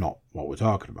not what we're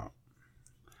talking about.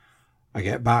 I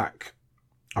get back,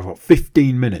 I've got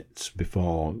 15 minutes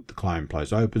before the climbing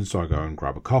place opens, so I go and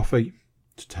grab a coffee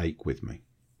to take with me.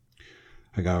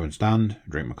 I go and stand,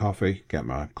 drink my coffee, get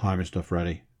my climbing stuff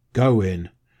ready, go in,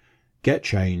 get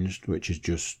changed, which is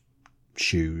just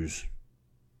shoes,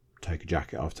 take a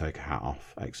jacket off, take a hat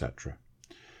off, etc.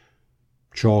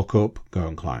 Chalk up, go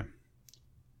and climb.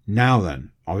 Now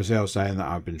then, obviously I was saying that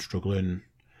I've been struggling,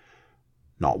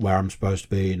 not where I'm supposed to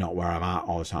be, not where I'm at,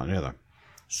 all this, that and the other.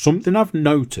 Something I've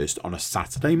noticed on a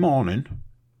Saturday morning,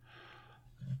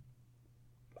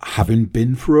 having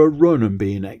been for a run and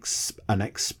being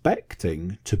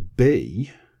expecting to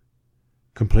be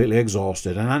completely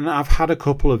exhausted, and I've had a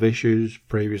couple of issues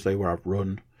previously where I've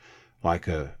run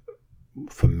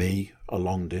for me, a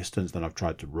long distance, then I've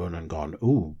tried to run and gone,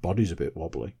 ooh, body's a bit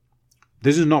wobbly.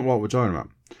 This is not what we're talking about.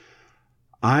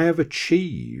 I have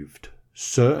achieved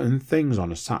certain things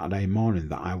on a Saturday morning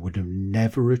that I would have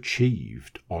never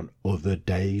achieved on other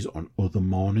days, on other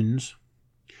mornings.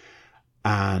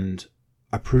 And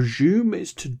I presume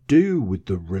it's to do with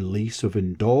the release of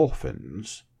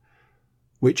endorphins,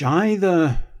 which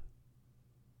either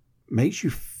makes you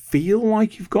feel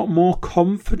like you've got more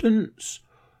confidence,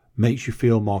 makes you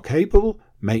feel more capable,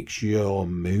 makes your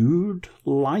mood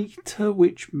lighter,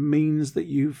 which means that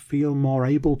you feel more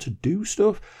able to do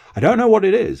stuff. I don't know what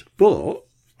it is, but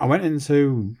I went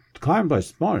into the climbing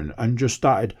place this morning and just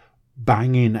started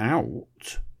banging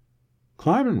out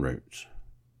climbing routes.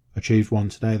 Achieved one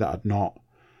today that I'd not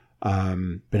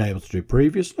been able to do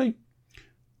previously.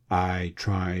 I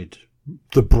tried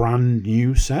the brand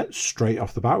new set straight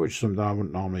off the bat, which is something I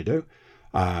wouldn't normally do.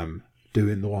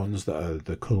 Doing the ones that are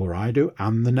the colour I do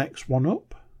and the next one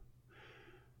up.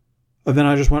 And then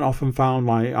I just went off and found,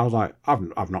 like, I was like,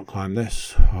 I've not climbed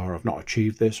this, or I've not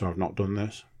achieved this, or I've not done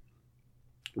this.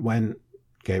 Went,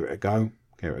 gave it a go,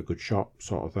 gave it a good shot,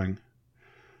 sort of thing.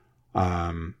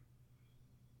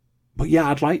 But yeah,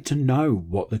 I'd like to know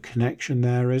what the connection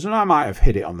there is. And I might have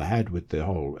hit it on the head with the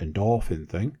whole endorphin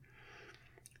thing.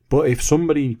 But if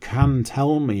somebody can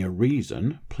tell me a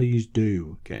reason, please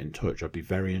do get in touch. I'd be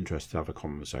very interested to have a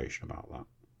conversation about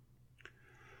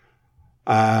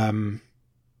that.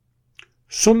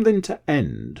 Something to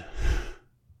end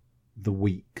the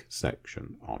week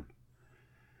section on.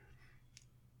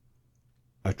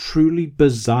 A truly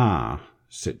bizarre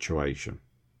situation.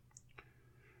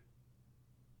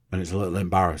 And it's a little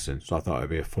embarrassing, so I thought it'd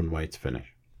be a fun way to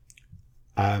finish.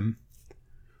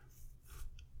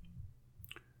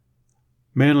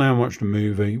 Me and Leon watched a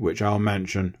movie, which I'll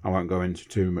mention. I won't go into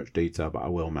too much detail, but I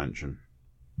will mention.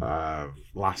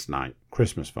 Last night,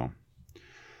 Christmas film.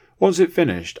 Once it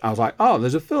finished, I was like, oh,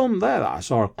 there's a film there that I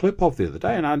saw a clip of the other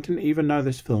day, and I didn't even know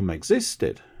this film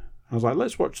existed. I was like,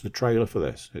 let's watch the trailer for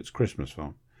this. It's a Christmas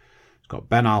film. It's got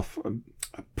Ben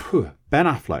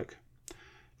Affleck,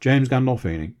 James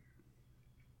Gandolfini,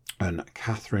 and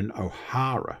Catherine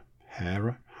O'Hara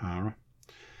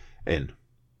in.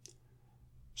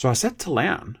 So I said to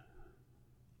Leanne,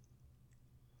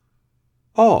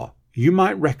 oh, you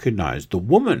might recognise the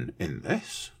woman in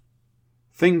this.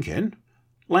 Thinking,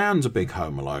 Leanne's a big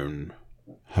Home Alone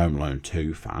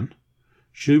 2 fan.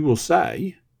 She will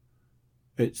say,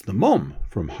 it's the mum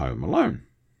from Home Alone.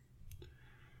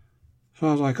 So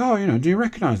I was like, oh, do you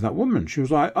recognise that woman? She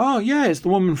was like, oh, yeah, it's the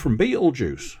woman from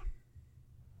Beetlejuice.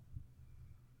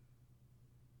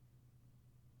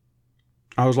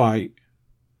 I was like,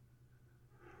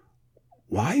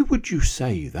 why would you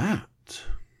say that?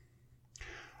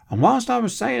 And whilst I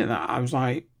was saying that, I was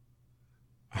like,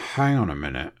 hang on a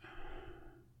minute.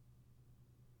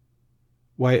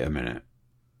 Wait a minute.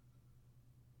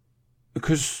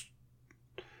 Because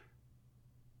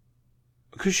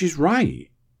she's right.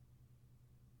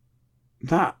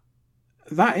 That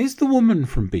is the woman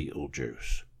from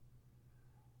Beetlejuice.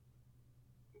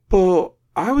 But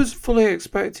I was fully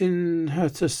expecting her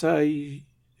to say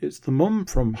it's the mum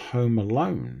from Home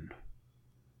Alone.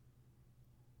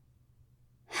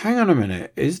 Hang on a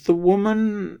minute. Is the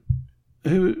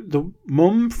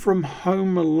mum from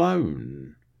Home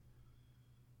Alone?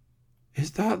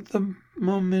 Is that the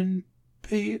mum in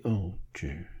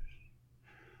Beetlejuice?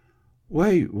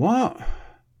 Wait, what?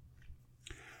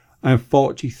 I'm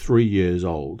 43 years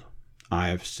old. I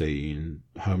have seen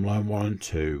Home Alone 1 and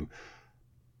 2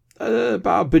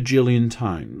 about a bajillion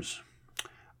times.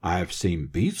 I have seen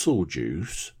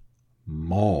Beetlejuice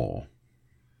more.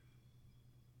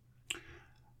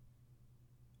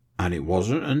 And it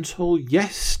wasn't until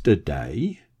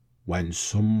yesterday when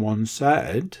someone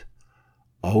said,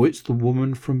 oh, it's the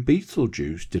woman from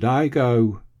Beetlejuice, did I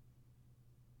go,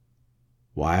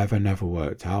 why have I never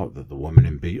worked out that the woman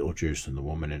in Beetlejuice and the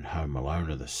woman in Home Alone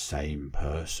are the same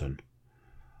person?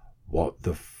 What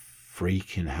the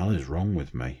freaking hell is wrong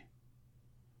with me?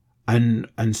 And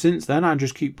since then, I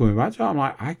just keep going back to it. I'm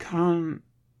like, I can't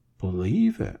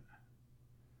believe it.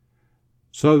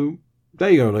 So, there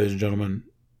you go, ladies and gentlemen.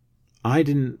 I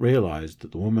didn't realise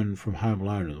that the woman from Home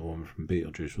Alone and the woman from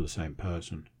Beetlejuice were the same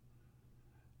person.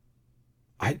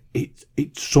 It's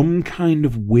some kind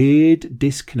of weird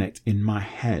disconnect in my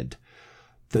head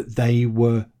that they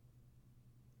were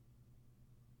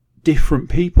different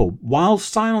people, while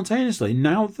simultaneously,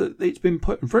 now that it's been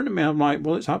put in front of me, I'm like,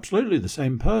 well, it's absolutely the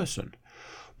same person.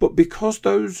 But because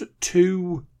those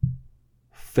two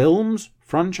films,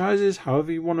 franchises,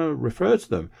 however you want to refer to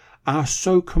them, are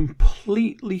so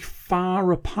completely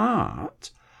far apart,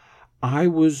 I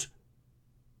was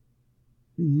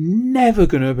never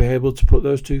going to be able to put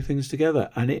those two things together,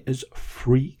 and it has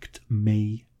freaked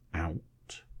me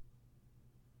out.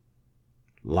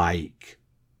 Like,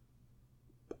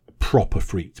 proper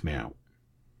freaked me out.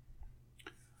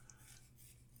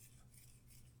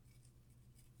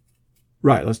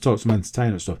 Right, let's talk some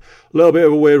entertainment stuff. A little bit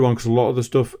of a weird one because a lot of the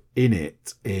stuff in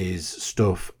it is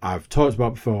stuff I've talked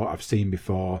about before, I've seen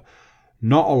before.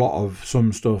 Not a lot of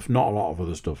some stuff, not a lot of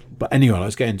other stuff. But anyway,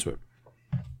 let's get into it.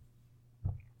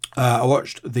 I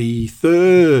watched the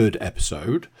 3rd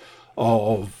episode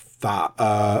of that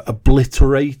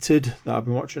Obliterated that I've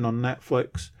been watching on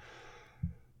Netflix.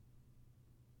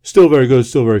 Still very good,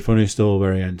 still very funny, still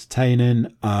very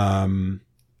entertaining.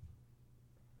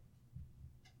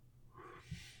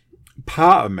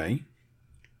 part of me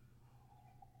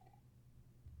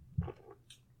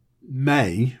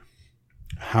may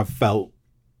have felt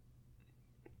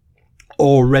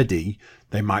already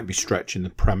they might be stretching the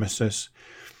premises.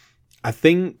 I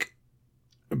think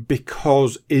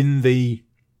because in the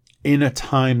inner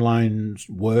timelines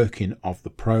working of the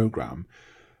program,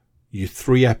 you're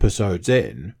 3 episodes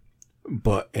in,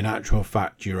 but in actual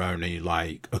fact you're only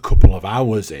like a couple of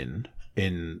hours in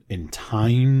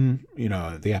time, you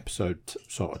know, the episode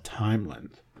sort of time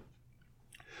length.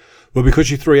 But because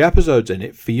you're 3 episodes in,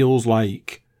 it feels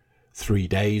like 3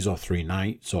 days or 3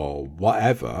 nights or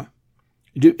whatever.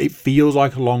 It feels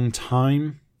like a long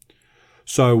time.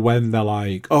 So when they're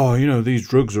like, oh, you know, these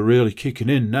drugs are really kicking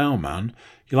in now, man.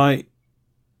 You're like,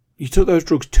 you took those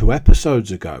drugs 2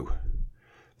 episodes ago.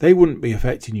 They wouldn't be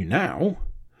affecting you now.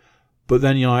 But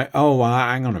then you're like, oh, well,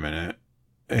 hang on a minute.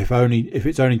 If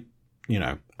it's only, you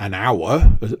know, an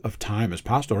hour of time has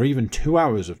passed, or even 2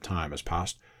 hours of time has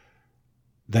passed,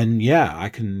 then yeah, I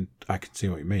can see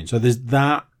what you mean. So there's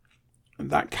that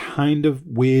kind of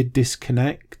weird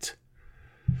disconnect.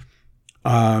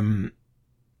 But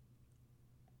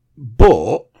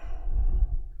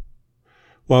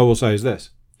what I will say is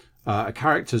this: a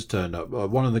character's turned up.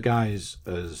 One of the guys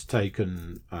has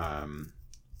taken, I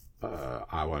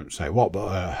won't say what, but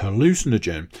a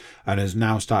hallucinogen, and has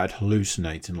now started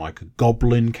hallucinating like a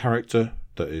goblin character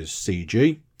that is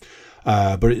CG.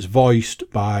 But it's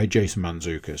voiced by Jason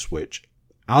Mantzoukas, which,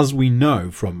 as we know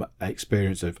from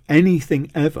experience of anything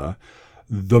ever,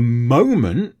 the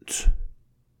moment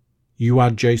you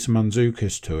add Jason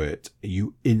Mantzoukas to it,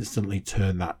 you instantly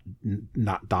turn that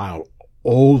dial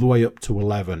all the way up to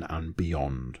 11 and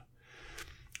beyond.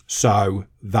 So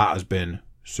that has been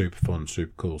super fun,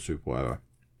 super cool, super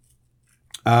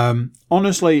whatever.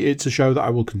 Honestly, it's a show that I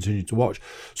will continue to watch.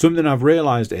 Something I've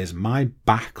realised is my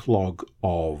backlog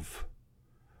of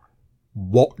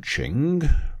watching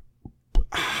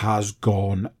has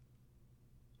gone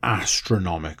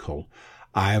astronomical.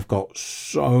 I have got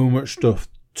so much stuff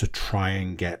to try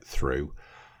and get through.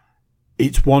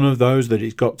 It's one of those that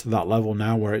it's got to that level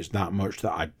now where it's that much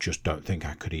that I just don't think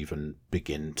I could even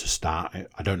begin to start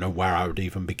it. I don't know where I would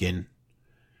even begin.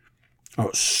 I've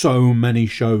got so many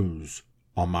shows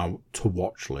on my to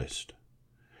watch list,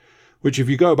 which if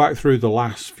you go back through the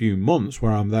last few months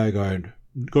where I'm there going,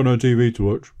 got no TV to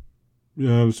watch,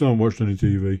 yeah, I've still not watched any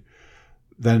TV,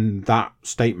 then that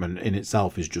statement in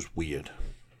itself is just weird.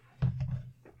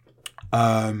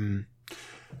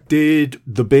 Did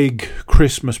the big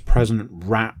Christmas present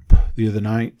wrap the other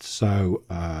night, so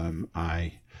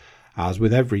I, as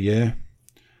with every year,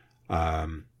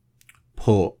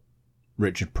 put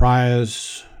Richard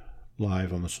Pryor's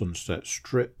Live on the Sunset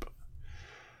Strip.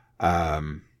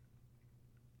 As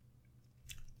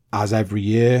every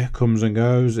year comes and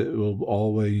goes, it will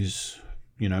always,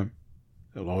 you know,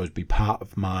 it'll always be part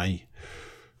of my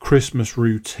Christmas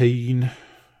routine.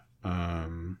 I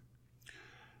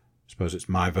suppose it's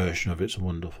my version of It's a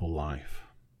Wonderful Life.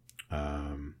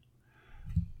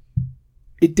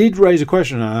 It did raise a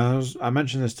question. I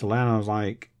mentioned this to Len. I was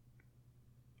like,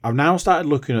 I've now started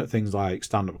looking at things like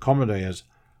stand-up comedy as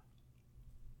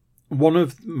one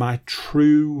of my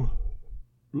truest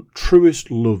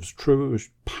loves, truest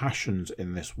passions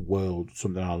in this world.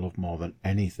 Something I love more than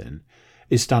anything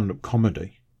is stand-up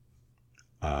comedy.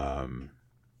 It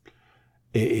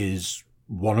is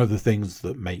one of the things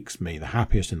that makes me the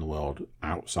happiest in the world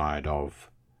outside of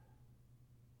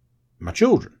my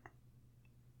children.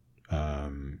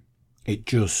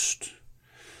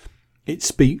 It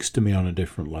speaks to me on a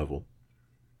different level.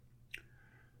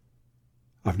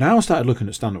 I've now started looking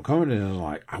at stand-up comedy and I'm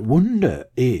like, I wonder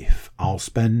if I'll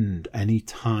spend any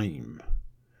time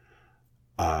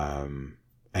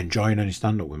enjoying any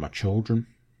stand-up with my children.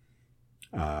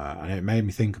 And it made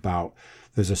me think about,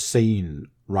 there's a scene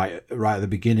right at the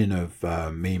beginning of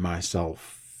Me,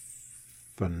 Myself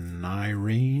and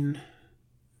Irene.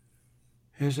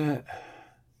 Is it? I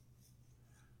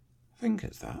think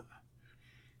it's that.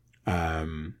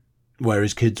 Where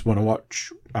his kids want to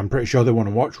watch, I'm pretty sure they want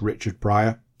to watch Richard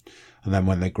Pryor. And then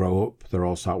when they grow up, they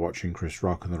all start watching Chris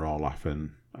Rock and they're all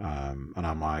laughing. And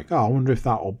I'm like, oh, I wonder if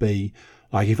that'll be,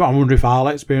 like, I wonder if I'll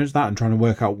experience that, and trying to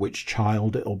work out which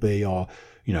child it'll be, or,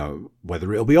 you know,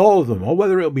 whether it'll be all of them or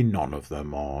whether it'll be none of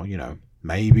them, or, you know,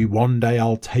 maybe one day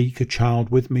I'll take a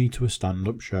child with me to a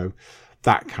stand-up show,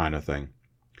 that kind of thing.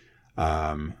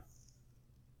 But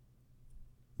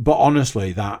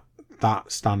honestly, that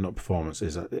stand-up performance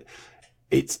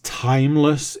it's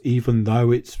timeless, even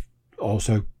though it's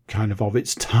also kind of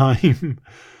its time.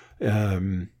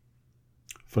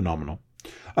 Phenomenal.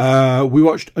 We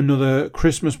watched another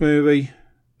Christmas movie.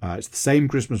 It's the same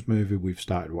Christmas movie we've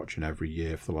started watching every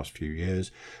year for the last few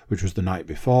years, which was The Night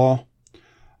Before.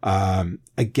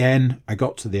 Again, I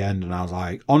got to the end and I was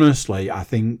like, honestly, I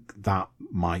think that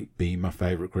might be my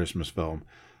favourite Christmas film.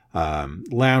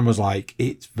 Leanne was like,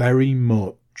 it's very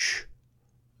much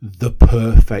the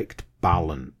perfect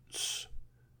balance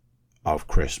of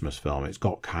Christmas film. It's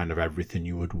got kind of everything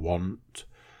you would want.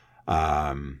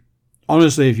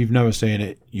 Honestly, if you've never seen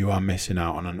it, you are missing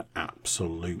out on an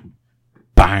absolute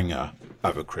banger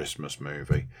of a Christmas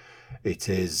movie. It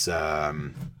is,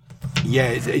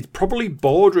 it's probably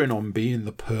bordering on being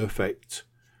the perfect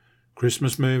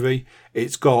Christmas movie.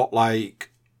 It's got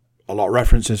like a lot of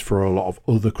references for a lot of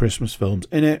other Christmas films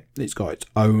in it. It's got its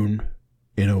own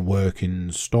inner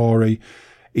working story.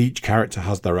 Each character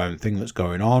has their own thing that's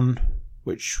going on,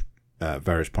 which at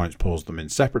various points pulls them in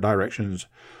separate directions.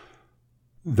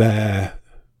 Their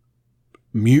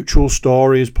mutual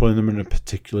story is pulling them in a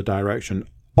particular direction.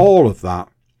 All of that.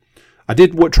 I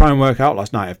did try and work out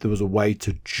last night if there was a way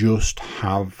to just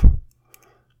have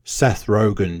Seth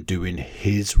Rogen doing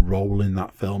his role in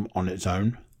that film on its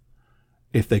own.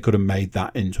 If they could have made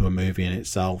that into a movie in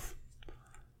itself.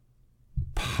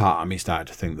 Part of me started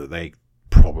to think that they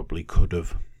probably could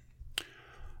have.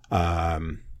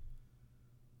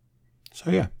 So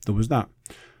yeah, there was that.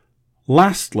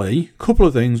 Lastly, a couple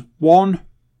of things. One,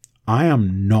 I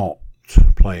am not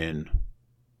playing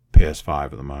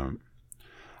PS5 at the moment.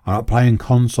 I'm not playing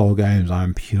console games.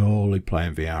 I'm purely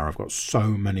playing VR. I've got so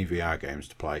many VR games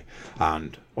to play.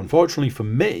 And unfortunately for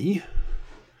me,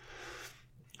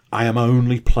 I am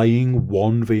only playing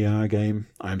one VR game.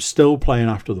 I am still playing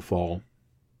After the Fall.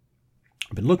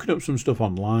 I've been looking up some stuff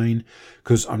online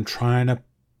because I'm trying to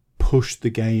push the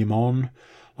game on.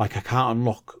 Like, I can't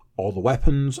unlock all the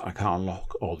weapons. I can't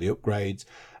unlock all the upgrades.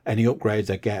 Any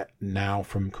upgrades I get now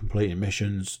from completing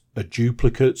missions are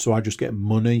duplicates, so I just get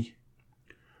money.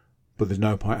 But there's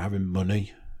no point having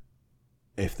money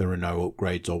if there are no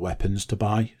upgrades or weapons to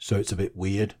buy, so it's a bit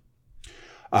weird.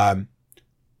 I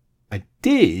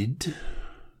did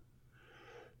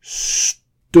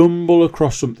stumble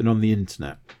across something on the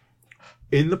internet.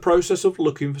 In the process of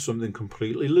looking for something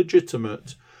completely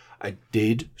legitimate, I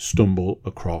did stumble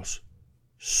across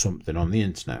something on the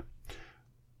internet,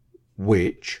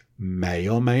 which may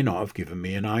or may not have given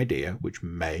me an idea, which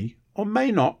may or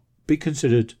may not be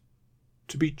considered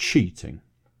to be cheating.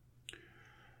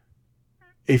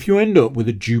 If you end up with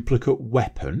a duplicate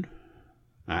weapon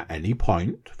at any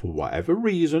point, for whatever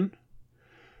reason,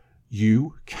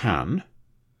 you can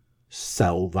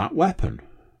sell that weapon.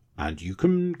 And you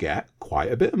can get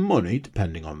quite a bit of money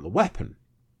depending on the weapon.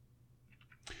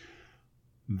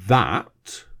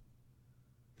 That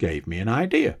gave me an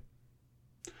idea.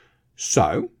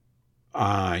 So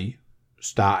I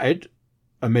started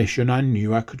a mission I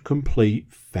knew I could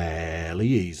complete fairly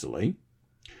easily.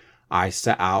 I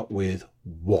set out with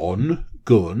one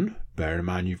gun. Bear in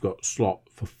mind you've got a slot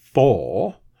for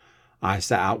 4. I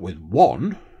set out with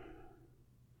one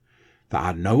that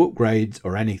had no upgrades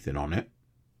or anything on it.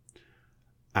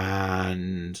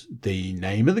 And the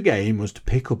name of the game was to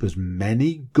pick up as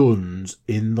many guns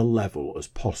in the level as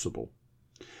possible.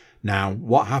 Now,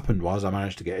 what happened was I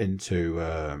managed to get into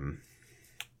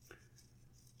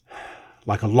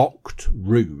like a locked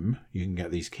room. You can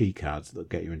get these key cards that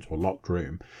get you into a locked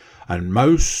room. And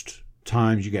most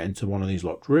times you get into one of these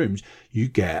locked rooms, you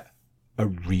get a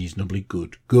reasonably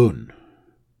good gun.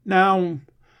 Now,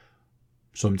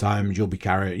 sometimes you'll be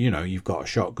carrying, you've got a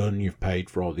shotgun, you've paid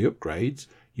for all the upgrades.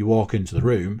 You walk into the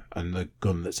room and the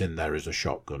gun that's in there is a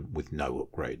shotgun with no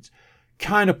upgrades.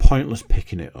 Kind of pointless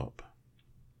picking it up.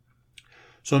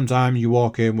 Sometimes you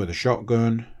walk in with a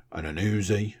shotgun and an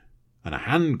Uzi and a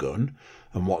handgun,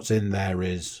 and what's in there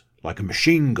is like a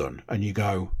machine gun, and you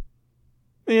go,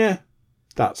 yeah,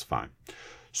 that's fine.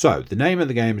 So the name of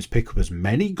the game is pick up as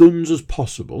many guns as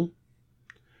possible,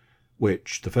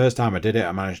 which the first time I did it,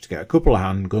 I managed to get a couple of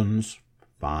handguns,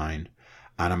 fine,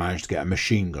 and I managed to get a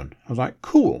machine gun. I was like,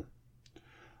 cool.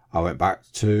 I went back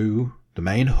to the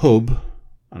main hub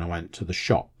and I went to the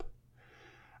shop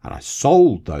and I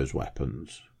sold those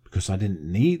weapons because I didn't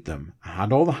need them. I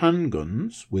had all the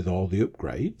handguns with all the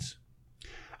upgrades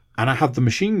and I had the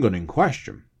machine gun in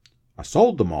question. I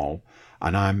sold them all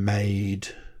and I made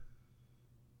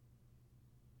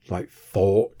like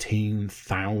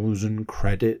 14,000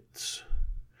 credits,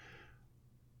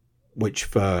 which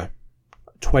for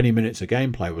 20 minutes of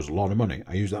gameplay was a lot of money.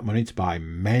 I used that money to buy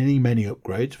many, many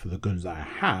upgrades for the guns that I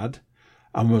had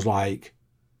and was like,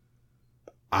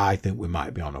 I think we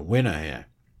might be on a winner here.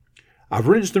 I've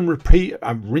rinsed and repeated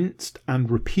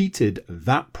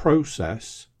that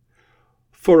process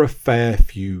for a fair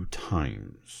few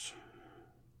times.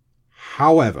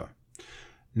 However,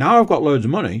 now I've got loads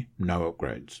of money, no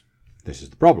upgrades. This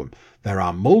is the problem. There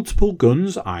are multiple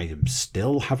guns I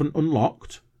still haven't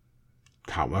unlocked.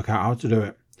 Can't work out how to do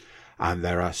it. And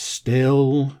there are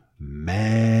still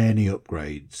many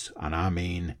upgrades. And I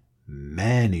mean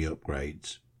many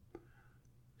upgrades.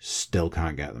 Still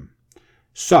can't get them.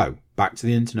 So, back to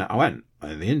the internet I went.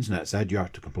 And the internet said you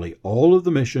have to complete all of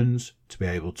the missions to be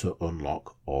able to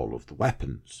unlock all of the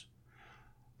weapons.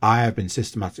 I have been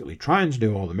systematically trying to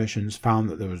do all the missions, found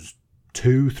that there was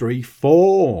 2, 3,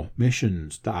 4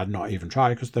 missions that I'd not even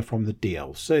tried because they're from the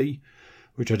DLC,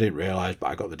 which I didn't realise, but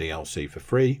I got the DLC for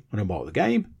free when I bought the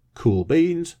game. Cool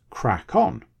beans, crack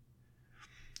on.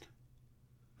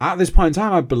 At this point in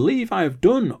time, I believe I have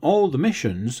done all the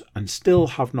missions and still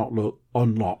have not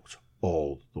unlocked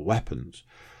all the weapons.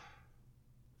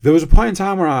 There was a point in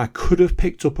time where I could have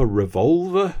picked up a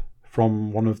revolver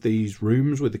from one of these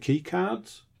rooms with the key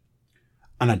cards,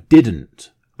 and I didn't.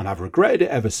 And I've regretted it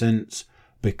ever since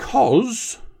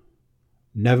because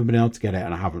never been able to get it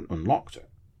and I haven't unlocked it.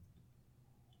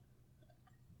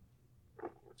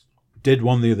 Did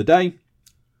one the other day,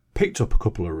 picked up a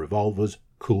couple of revolvers,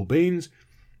 cool beans,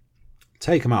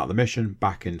 take them out of the mission,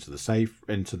 back into the safe,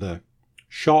 into the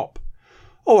shop.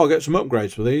 Oh, I'll get some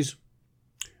upgrades for these.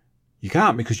 You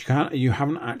can't because you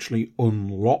haven't actually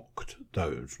unlocked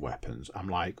those weapons. I'm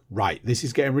like, right, this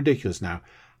is getting ridiculous now.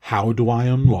 How do I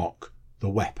unlock the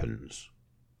weapons?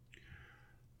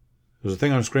 There was a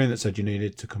thing on the screen that said you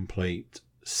needed to complete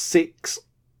 6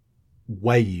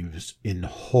 waves in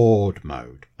horde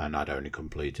mode, and I'd only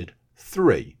completed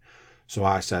 3. So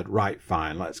I said, right,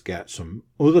 fine, let's get some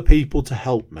other people to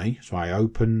help me. So I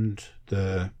opened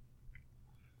the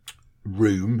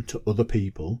room to other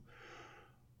people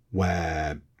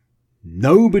where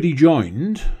nobody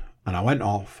joined, and I went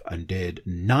off and did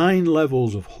 9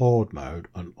 levels of horde mode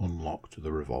and unlocked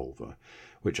the revolver,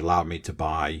 which allowed me to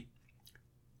buy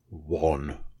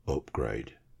 1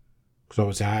 upgrade. Because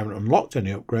obviously I haven't unlocked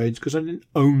any upgrades because I didn't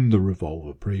own the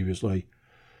revolver previously.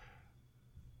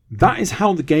 That is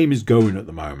how the game is going at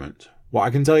the moment. What I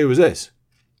can tell you is this.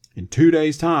 In 2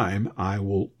 days' time, I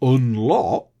will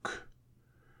unlock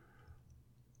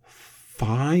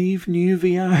 5 new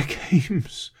VR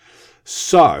games.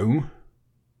 So,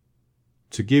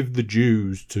 to give the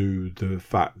dues to the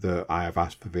fact that I have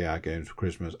asked for VR games for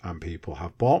Christmas and people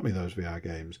have bought me those VR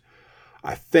games,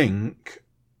 I think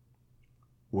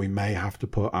we may have to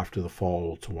put After the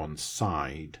Fall to one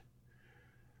side.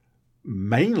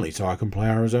 Mainly so I can play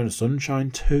Arizona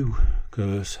Sunshine 2.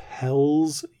 Because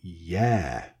hells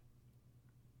yeah.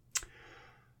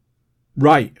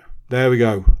 Right, there we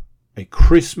go. A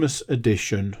Christmas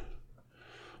edition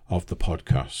of the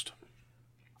podcast.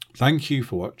 Thank you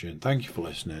for watching. Thank you for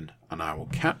listening. And I will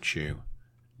catch you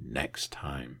next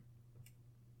time.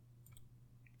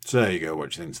 So there you go.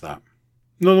 What do you think of that?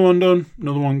 Another one done.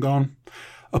 Another one gone.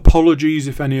 Apologies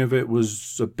if any of it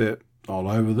was a bit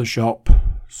all over the shop.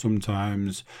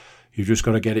 Sometimes you've just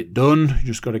got to get it done. You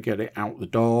just got to get it out the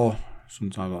door.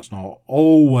 Sometimes that's not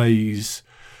always,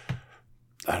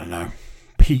 I don't know,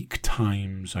 peak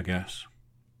times, I guess.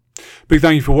 Big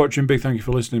thank you for watching. Big thank you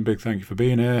for listening. Big thank you for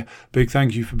being here. Big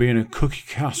thank you for being a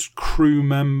CookieCast crew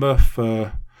member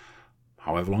for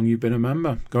however long you've been a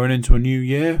member. Going into a new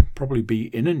year. Probably be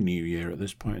in a new year at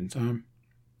this point in time.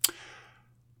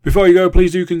 Before you go,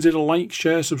 please do consider like,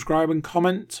 share, subscribe and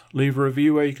comment. Leave a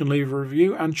review where you can leave a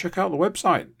review. And check out the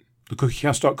website,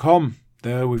 thecookiecast.com.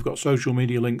 There we've got social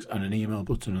media links and an email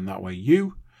button. And that way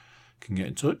you can get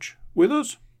in touch with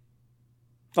us.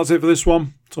 That's it for this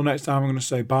one. Until next time, I'm going to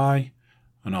say bye,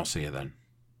 and I'll see you then.